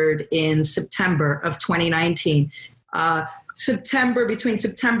Orchard in September of 2019. Between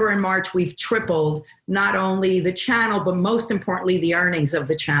September and March, we've tripled not only the channel, but most importantly, the earnings of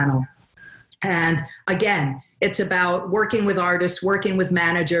the channel. And again, it's about working with artists, working with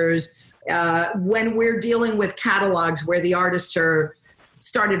managers. When we're dealing with catalogs where the artists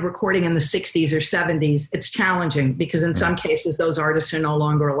started recording in the 60s or 70s, it's challenging because in some cases, those artists are no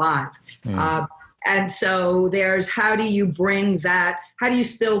longer alive. And so there's how do you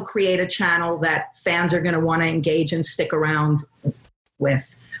still create a channel that fans are going to want to engage and stick around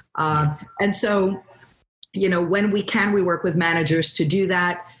with? And so, when we can, we work with managers to do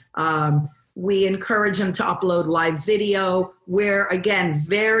that. We encourage them to upload live video. We're, again,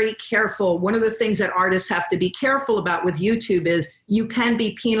 very careful. One of the things that artists have to be careful about with YouTube is you can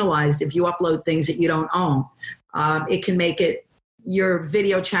be penalized if you upload things that you don't own. It can make it, your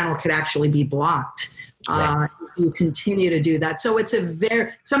video channel could actually be blocked. Right. If you continue to do that. So it's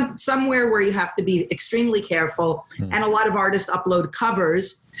somewhere where you have to be extremely careful. And a lot of artists upload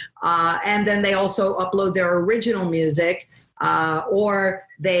covers, and then they also upload their original music, or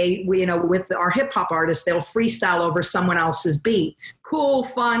with our hip hop artists, they'll freestyle over someone else's beat. Cool,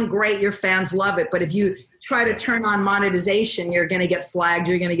 fun, great. Your fans love it. But if you try to turn on monetization, you're going to get flagged.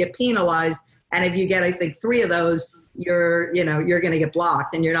 You're going to get penalized. And if you get, I think, 3 of those, you're going to get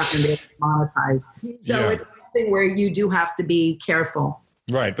blocked and you're not going to be able to monetize. So it's something where you do have to be careful.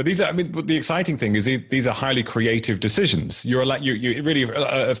 Right, but but the exciting thing is these are highly creative decisions. You really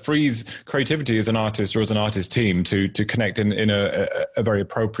frees creativity as an artist or as an artist team to connect in a very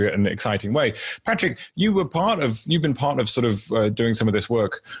appropriate and exciting way. Patrick, you've been part of sort of doing some of this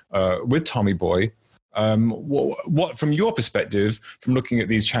work with Tommy Boy. What from your perspective, from looking at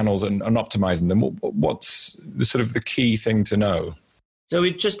these channels and optimizing them, what's the sort of the key thing to know? So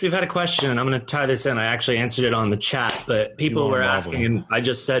we've had a question, and I'm going to tie this in. I actually answered it on the chat, but people were asking, and I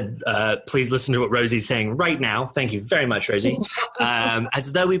just said, please listen to what Rosie's saying right now. Thank you very much, Rosie.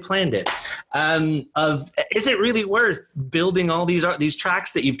 As though we planned it. Is it really worth building all these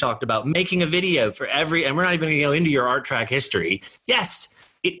tracks that you've talked about, making a video for every, and we're not even going to go into your art track history. Yes.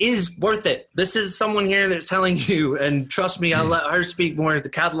 It is worth it. This is someone here that's telling you, and trust me, I'll let her speak more, the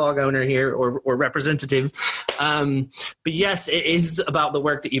catalog owner here or representative. But yes, it is about the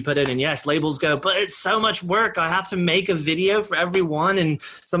work that you put in. And yes, labels go, but it's so much work. I have to make a video for everyone. And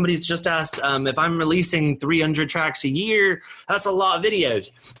somebody's just asked, if I'm releasing 300 tracks a year, that's a lot of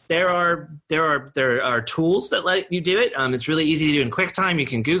videos. There are tools that let you do it. It's really easy to do in QuickTime. You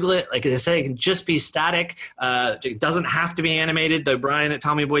can Google it. Like I say, it can just be static. It doesn't have to be animated, though Brian at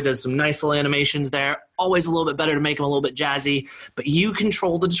Tommy Boy does some nice little animations there. Always a little bit better to make them a little bit jazzy, but you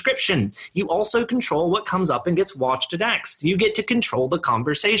control the description. You also control what comes up and gets watched next. You get to control the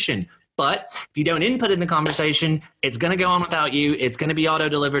conversation. But if you don't input in the conversation, it's going to go on without you. It's going to be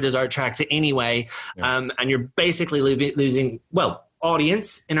auto-delivered as art tracks anyway. Yeah. And you're basically losing,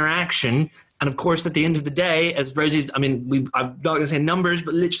 audience interaction. And of course, at the end of the day, as Rosie's, I'm not going to say numbers,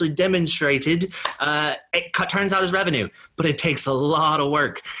 but literally demonstrated, it turns out as revenue, but it takes a lot of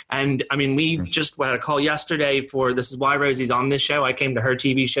work. And we just had a call yesterday this is why Rosie's on this show. I came to her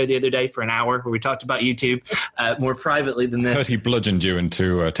TV show the other day for an hour where we talked about YouTube more privately than this. He bludgeoned you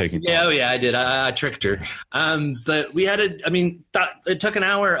into taking part. Yeah, I did. I tricked her. But we had it took an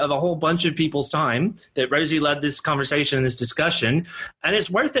hour of a whole bunch of people's time that Rosie led this conversation, this discussion, and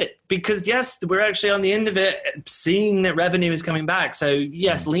it's worth it because yes, we're actually on the end of it, seeing that revenue is coming back. So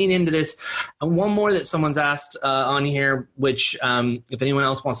yes, lean into this. And one more that someone's asked on here, which if anyone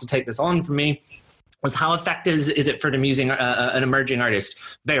else wants to take this on from me, was how effective is it for an emerging artist?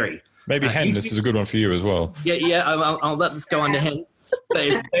 Very. Maybe Hen, this is a good one for you as well. Yeah, I'll let this go on to Hen. But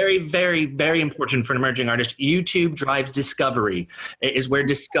it's very, very, very important for an emerging artist. YouTube drives discovery. It is where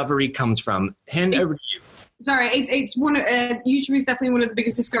discovery comes from. Hen, over to you. Sorry, it's one of YouTube is definitely one of the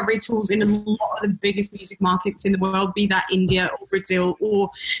biggest discovery tools in a lot of the biggest music markets in the world, be that India or Brazil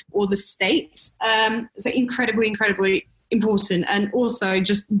or the States. So incredibly, incredibly important. And also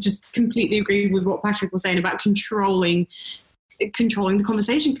just completely agree with what Patrick was saying about controlling the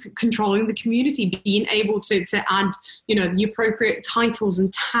conversation, controlling the community, being able to add, the appropriate titles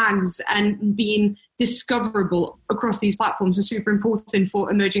and tags and being discoverable across these platforms are super important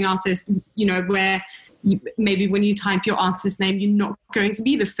for emerging artists, where maybe when you type your artist name, you're not going to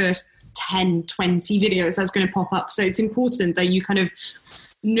be the first 10, 20 videos that's going to pop up. So it's important that you kind of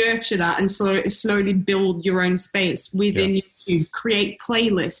nurture that and slowly build your own space within YouTube, create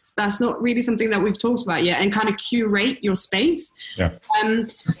playlists. That's not really something that we've talked about yet, and kind of curate your space. Yeah.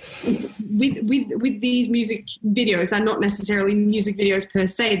 With these music videos, and not necessarily music videos per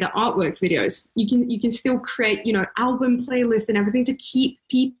se, the artwork videos, you can still create, album playlists and everything to keep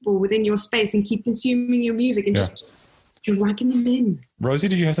people within your space and keep consuming your music and just dragging them in. Rosie,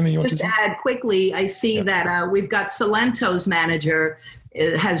 did you have something you wanted to say? Just add quickly, I see that we've got Salento's manager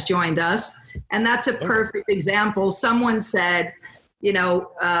has joined us, and that's a perfect example. Someone said,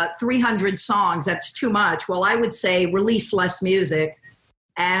 300 songs, that's too much. Well, I would say release less music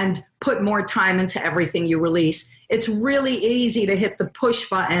and put more time into everything you release. It's really easy to hit the push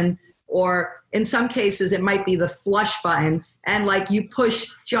button, or in some cases it might be the flush button, and you push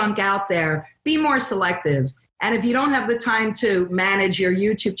junk out there. Be more selective. And if you don't have the time to manage your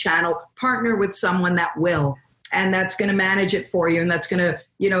YouTube channel, partner with someone that will, and that's going to manage it for you, and that's going to,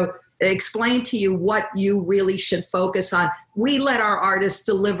 explain to you what you really should focus on. We let our artists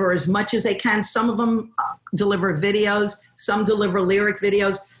deliver as much as they can. Some of them deliver videos, some deliver lyric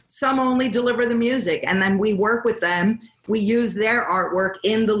videos, some only deliver the music, and then we work with them. We use their artwork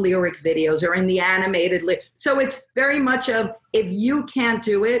in the lyric videos or in the animated. So it's very much of, if you can't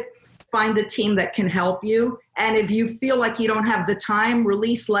do it, find a team that can help you. And if you feel like you don't have the time,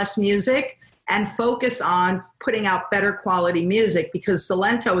 release less music and focus on putting out better quality music, because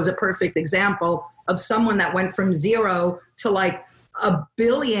Salento is a perfect example of someone that went from 0 to like 1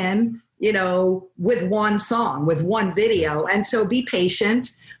 billion, with one song, with one video. And so be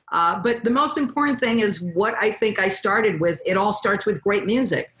patient. But the most important thing is what I think I started with. It all starts with great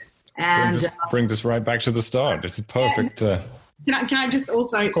music. And brings us right back to the start. It's a perfect. Can I just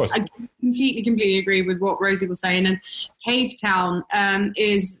also, I completely agree with what Rosie was saying. And Cave Town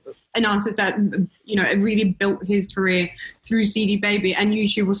is an artist that, really built his career through CD Baby, and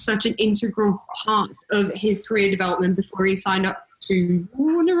YouTube was such an integral part of his career development before he signed up to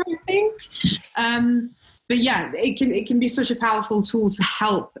Warner, I think. But yeah, it can be such a powerful tool to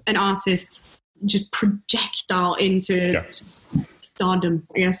help an artist just projectile into stardom,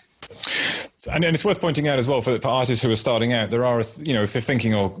 I guess. And it's worth pointing out as well for artists who are starting out, there are, if they're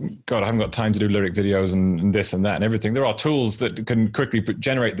thinking, oh God, I haven't got time to do lyric videos and this and that and everything, there are tools that can quickly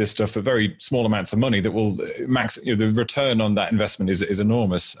generate this stuff for very small amounts of money that will max, the return on that investment is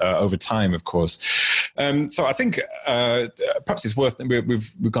enormous over time, of course. So I think perhaps it's worth,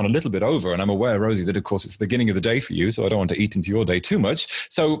 we've gone a little bit over, and I'm aware, Rosie, that of course it's the beginning of the day for you, so I don't want to eat into your day too much.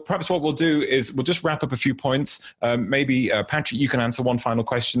 So perhaps what we'll do is we'll just wrap up a few points. Maybe Patrick, you can answer one final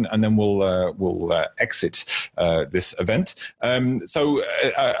question, and then we'll exit this event. So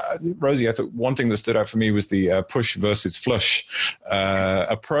Rosie, I thought one thing that stood out for me was the push versus flush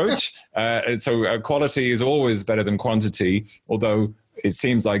approach. So quality is always better than quantity, although it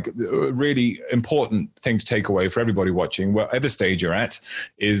seems like a really important thing to take away for everybody watching, whatever stage you're at,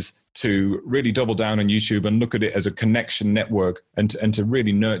 is to really double down on YouTube and look at it as a connection network, and to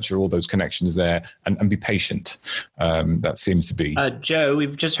really nurture all those connections there and be patient. That seems to be. Joe,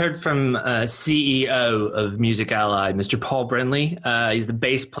 we've just heard from CEO of Music Ally, Mr. Paul Brindley. He's the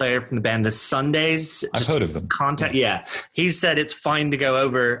bass player from the band The Sundays. I've heard of them. Yeah. He said it's fine to go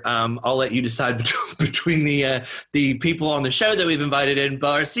over. I'll let you decide between the people on the show that we've invited in,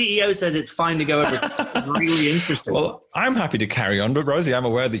 but our CEO says it's fine to go over. It's really interesting. Well, I'm happy to carry on, but Rosie, I'm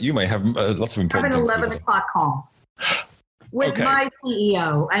aware that you may have lots of important things. I have an 11 o'clock call with my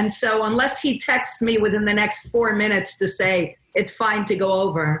CEO. And so unless he texts me within the next 4 minutes to say it's fine to go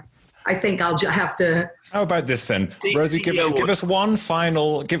over, I think I'll have to. How about this then? Rosie, give us one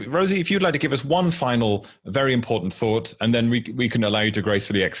final, Rosie, if you'd like to give us one final very important thought, and then we can allow you to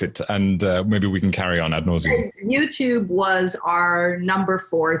gracefully exit, and maybe we can carry on ad nauseum. YouTube was our number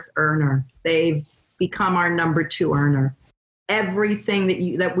 4th earner. They've become our number 2 earner.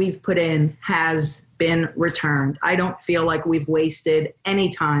 Everything that we've put in has been returned. I don't feel like we've wasted any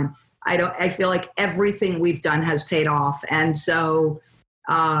time. I feel like everything we've done has paid off. And so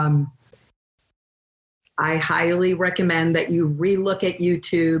I highly recommend that you relook at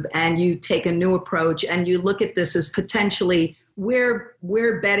YouTube and you take a new approach, and you look at this as potentially, we're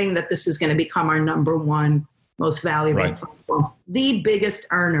betting that this is going to become our number 1 most valuable platform, the biggest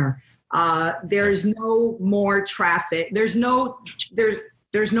earner. There's no more traffic. There's no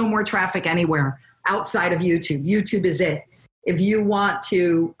more traffic anywhere outside of YouTube. YouTube is it. If you want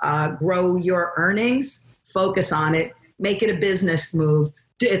to grow your earnings, focus on it. Make it a business move.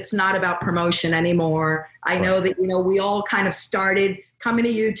 It's not about promotion anymore. I know that, we all kind of started coming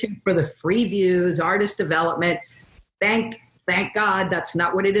to YouTube for the free views, artist development. Thank God that's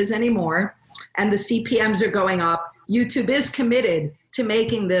not what it is anymore. And the CPMs are going up. YouTube is committed to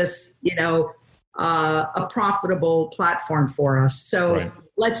making this, a profitable platform for us. So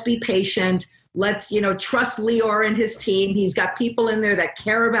let's be patient. Let's, trust Lior and his team. He's got people in there that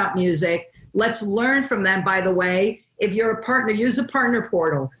care about music. Let's learn from them. By the way, if you're a partner, use the partner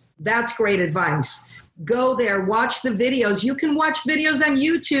portal. That's great advice. Go there, watch the videos. You can watch videos on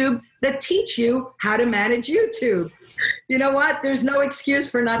YouTube that teach you how to manage YouTube. You know what? There's no excuse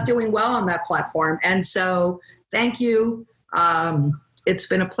for not doing well on that platform. And so thank you. It's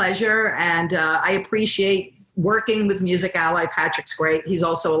been a pleasure, and I appreciate working with Music Ally. Patrick's great. He's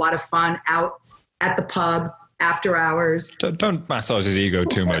also a lot of fun out at the pub after hours. Don't massage his ego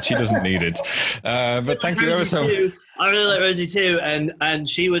too much. He doesn't need it. But thank you ever so much. I really like Rosie too, and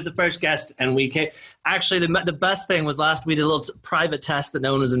she was the first guest, and we came. Actually, the best thing was last we did a little private test that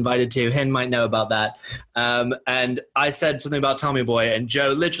no one was invited to. Hen might know about that. And I said something about Tommy Boy, and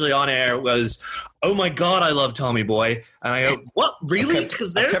Joe literally on air was, "Oh my God, I love Tommy Boy," and I go, "What, really?"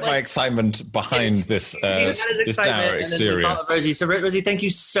 Because I kept my excitement behind this dour exterior. Rosie, so Rosie, thank you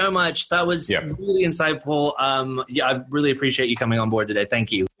so much. That was really insightful. I really appreciate you coming on board today.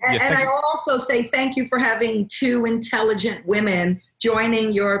 Thank you. And I also say thank you for having 2 intelligent women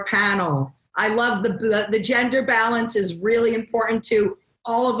joining your panel. I love the gender balance is really important to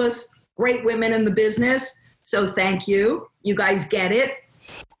all of us great women in the business. So thank you. You guys get it.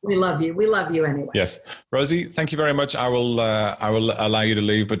 We love you. We love you anyway. Yes. Rosie, thank you very much. I will allow you to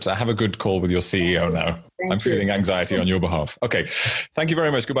leave, but have a good call with your CEO now. I'm feeling anxiety on your behalf. Okay. Thank you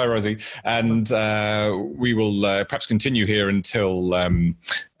very much. Goodbye, Rosie. And we will perhaps continue here until ad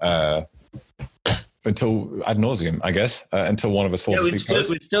nauseum, I guess, until one of us falls asleep first.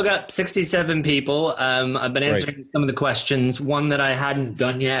 We've still got 67 people. I've been answering some of the questions. One that I hadn't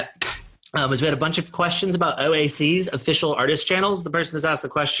done yet was we had a bunch of questions about OAC's official artist channels. The person that's asked the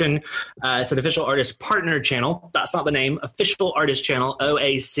question said official artist partner channel. That's not the name. Official artist channel,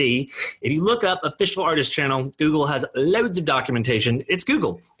 OAC. If you look up official artist channel, Google has loads of documentation. It's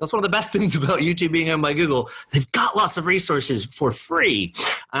Google. That's one of the best things about YouTube being owned by Google. They've got lots of resources for free.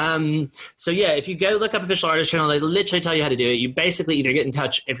 So yeah, if you go look up official artist channel, they literally tell you how to do it. You basically either get in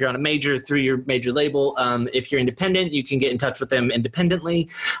touch if you're on a major through your major label. If you're independent, you can get in touch with them independently.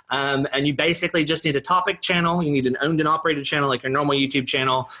 And you basically just need a topic channel. You need an owned and operated channel like your normal YouTube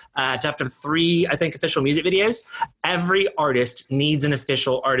channel to have 3, I think, official music videos. Every artist needs an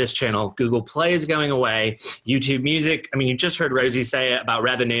official artist channel. Google Play is going away. YouTube Music, I mean, you just heard Rosie say about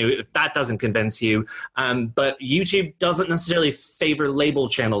revenue. If that doesn't convince you. But YouTube doesn't necessarily favor label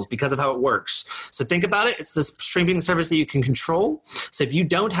channels because of how it works. So think about it. It's this streaming service that you can control. So if you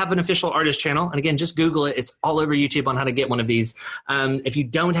don't have an official artist channel, and again, just Google it. It's all over YouTube on how to get one of these. If you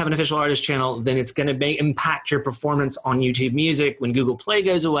don't have an official artist channel, then it's going to impact your performance on YouTube Music when Google Play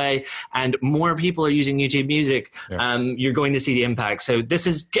goes away and more people are using YouTube Music. You're going to see the impact. So this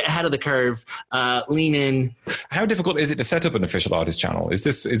is get ahead of the curve, lean in. How difficult is it to set up an official artist channel? Is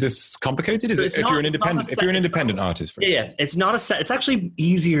this complicated? If you're an independent artist, for instance? It's not a set. It's actually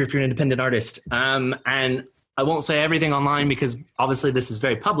easier if you're an independent artist. And I won't say everything online because obviously this is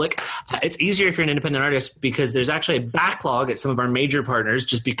very public. It's easier if you're an independent artist because there's actually a backlog at some of our major partners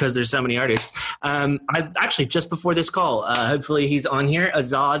just because there's so many artists. I actually, just before this call, hopefully he's on here,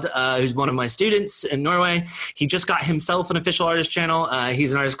 Azad, who's one of my students in Norway. He just got himself an official artist channel.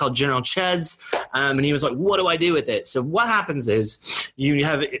 He's an artist called General Ches. And he was like, what do I do with it? So what happens is you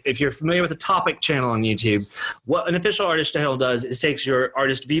have, if you're familiar with a topic channel on YouTube, what an official artist channel does is takes your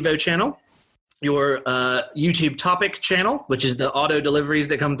Artist Vivo channel, your YouTube topic channel, which is the auto deliveries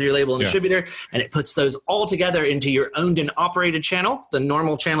that come through your label and distributor, and it puts those all together into your owned and operated channel, the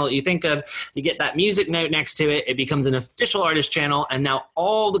normal channel that you think of. You get that music note next to it. It becomes an official artist channel, and now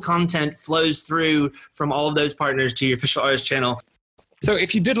all the content flows through from all of those partners to your official artist channel. So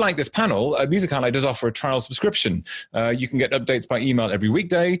if you did like this panel, Music Ally does offer a trial subscription. You can get updates by email every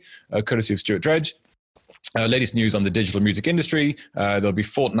weekday, courtesy of Stuart Dredge. Latest news on the digital music industry. There'll be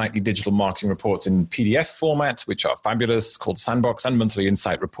fortnightly digital marketing reports in PDF format, which are fabulous, called Sandbox, and monthly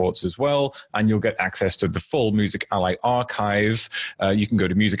insight reports as well. And you'll get access to the full Music Ally archive. You can go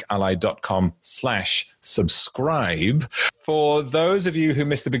to musically.com/subscribe. For those of you who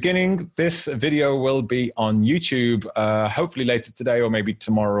missed the beginning, this video will be on YouTube, hopefully later today or maybe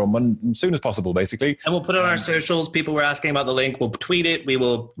tomorrow or as soon as possible, basically. And we'll put it on our socials. People were asking about the link. We'll tweet it. We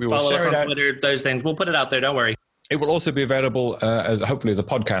will follow us on Twitter, those things. We'll put it out there. Don't worry. It will also be available hopefully as a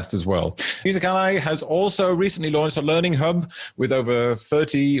podcast as well. Music Ally has also recently launched a learning hub with over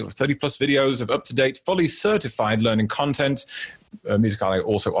 30 plus videos of up-to-date, fully certified learning content. Music Ally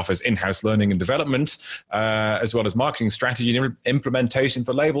also offers in-house learning and development, as well as marketing strategy and implementation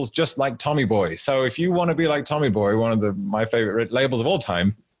for labels just like Tommy Boy. So if you want to be like Tommy Boy, one of my favorite labels of all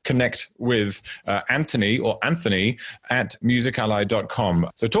time, connect with Anthony at musically.com.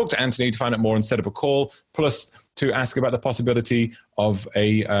 So talk to Anthony to find out more and set up a call, plus to ask about the possibility of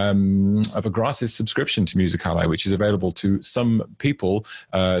a gratis subscription to Music Ally, which is available to some people,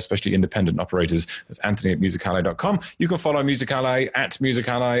 especially independent operators. That's Anthony at musically.com. You can follow Music Ally at Music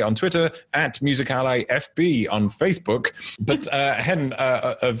Ally on Twitter, at Music Ally FB on Facebook. But Hen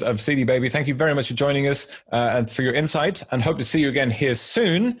of CD Baby, thank you very much for joining us and for your insight, and hope to see you again here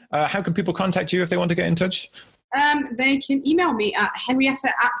soon. How can people contact you if they want to get in touch? They can email me at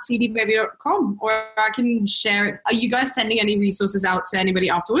henrietta@cdbaby.com, or I can share it. Are you guys sending any resources out to anybody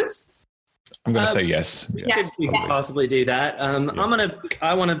afterwards? I'm going to say yes. Yes. We can possibly do that.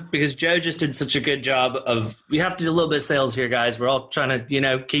 I want to, because Joe just did such a good job of, we have to do a little bit of sales here, guys. We're all trying to,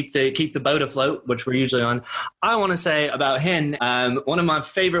 keep the boat afloat, which we're usually on. I want to say about Hen, one of my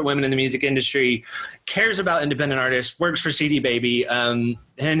favorite women in the music industry, cares about independent artists, works for CD Baby.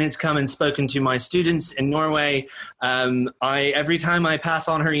 Hen has come and spoken to my students in Norway. Every time I pass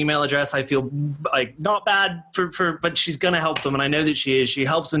on her email address, I feel like not bad but she's going to help them. And I know that she is. She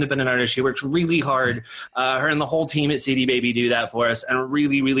helps independent artists. She works really hard. Her and the whole team at CD Baby do that for us and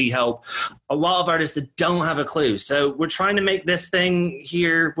really, really help a lot of artists that don't have a clue. So we're trying to make this thing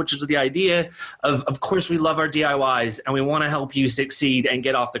here, which is the idea of course, we love our DIYs and we want to help you succeed and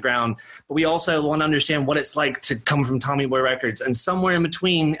get off the ground. But we also want to understand what it's like to come from Tommy Boy Records, and somewhere in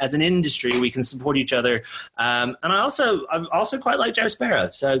between, as an industry, we can support each other. And I also quite like Joe Sparrow.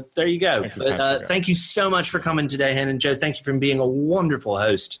 So there you go. Thank you so much for coming today, Hen, and Joe. Thank you for being a wonderful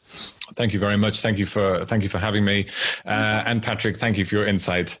host. Thank you very much. Thank you for having me, and Patrick. Thank you for your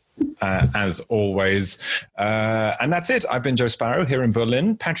insight. As always. And that's it. I've been Joe Sparrow here in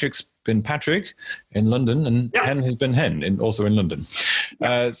Berlin. Patrick's been Patrick in London, and Hen has been Hen, also in London.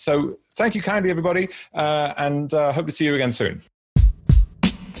 So thank you kindly, everybody, and hope to see you again soon.